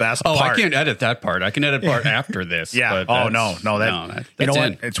is the best part. I can't edit that part. I can edit part after this. Yeah. But No. that's You know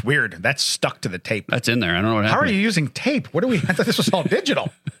in. what? It's weird. That's stuck to the tape. That's in there. I don't know what How happened. are you using tape? What are we? I thought this was all digital.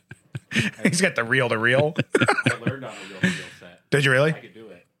 He's got the reel to reel. I learned on a real set. Did you really? I could do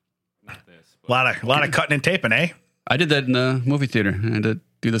it. Not this. A lot of cutting and taping, eh? I did that in the movie theater. I had to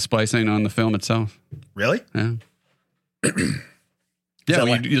do the splicing on the film itself. Really? Yeah. that Yeah,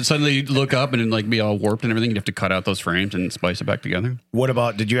 like- you suddenly look up and then like be all warped and everything. You have to cut out those frames and splice it back together. What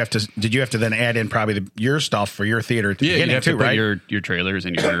about? Did you have to then add in probably your stuff for your theater at the Yeah, you beginning have too, to put right? your trailers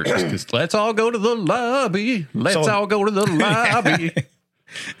and your. Let's all go to the lobby. Let's So- all go to the lobby.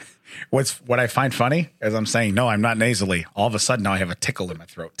 What I find funny as I'm saying, no, I'm not nasally. All of a sudden now I have a tickle in my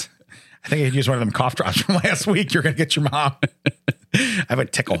throat. I think I used one of them cough drops from last week. You're going to get your mom. I have a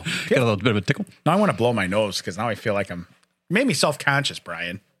tickle. Got a little bit of a tickle. Now I want to blow my nose because now I feel like you made me self-conscious,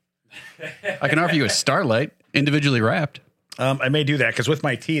 Brian. I can offer you a Starlight, individually wrapped. I may do that because with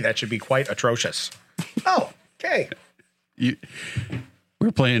my tea, that should be quite atrocious. Oh, okay.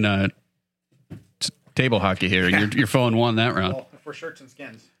 We're playing table hockey here, and your phone won that round. Well, for shirts and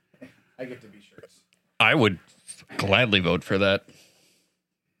skins, I get to be shirts. I would gladly vote for that.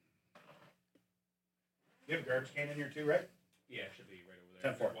 You have a garbage can in here too, right? Yeah, it should be right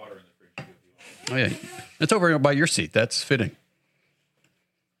over there. 10-4. Water in the fridge. Too, if you want. Oh yeah, it's over by your seat. That's fitting.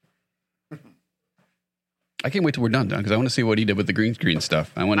 I can't wait till we're done, Don, because I want to see what he did with the green screen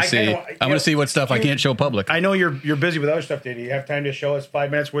stuff. I want to see. I want to see what stuff I can't show public. I know you're busy with other stuff. Did you have time to show us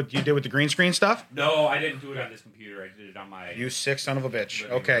 5 minutes what you did with the green screen stuff? No, I didn't do it on this computer. I did it on my. You sick son of a bitch.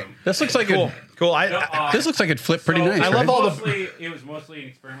 living Okay, room. This looks like cool. This looks like it flipped pretty nice. I right? love all the- It was mostly an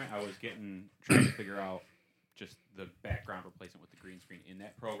experiment. I was trying to figure out just the background replacement with the green screen in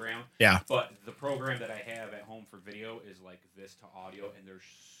that program. Yeah. But the program that I have at home for video is like this to audio, and there's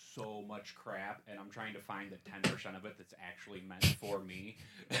so much crap, and I'm trying to find the 10% of it that's actually meant for me.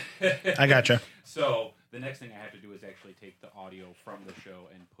 I gotcha. So the next thing I have to do is actually take the audio from the show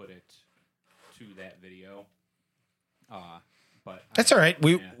and put it to that video. But That's all right.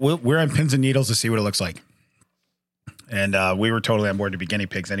 We're on pins and needles to see what it looks like, and we were totally on board to be guinea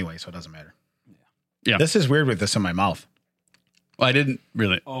pigs anyway, so it doesn't matter. Yeah. This is weird with this in my mouth. Well, I didn't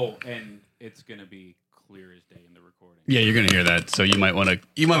really. Oh, and it's gonna be clear as day in the recording. Yeah, you're gonna hear that, so you might want to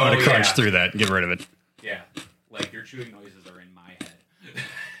crunch yeah. through that and get rid of it. Yeah, like your chewing noises are in my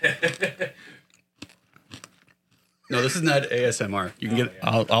head. No, this is not ASMR. You can get.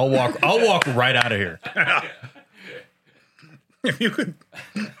 I'll walk right out of here. If you could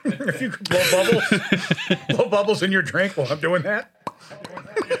blow bubbles in your drink while I'm doing that.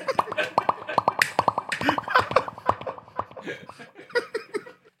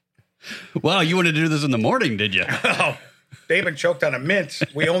 Wow, you wanted to do this in the morning, did you? Oh, David choked on a mint.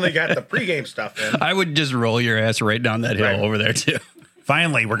 We only got the pregame stuff in. I would just roll your ass right down that hill Right. over there too.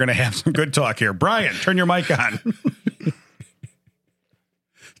 Finally, we're going to have some good talk here. Brian, turn your mic on.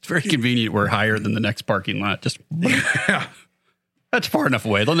 It's very convenient. We're higher than the next parking lot. Just that's far enough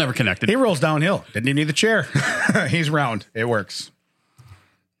away. They'll never connect it. He rolls downhill. Didn't even need the chair. He's round. It works.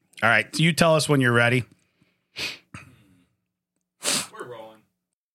 All right. So you tell us when you're ready.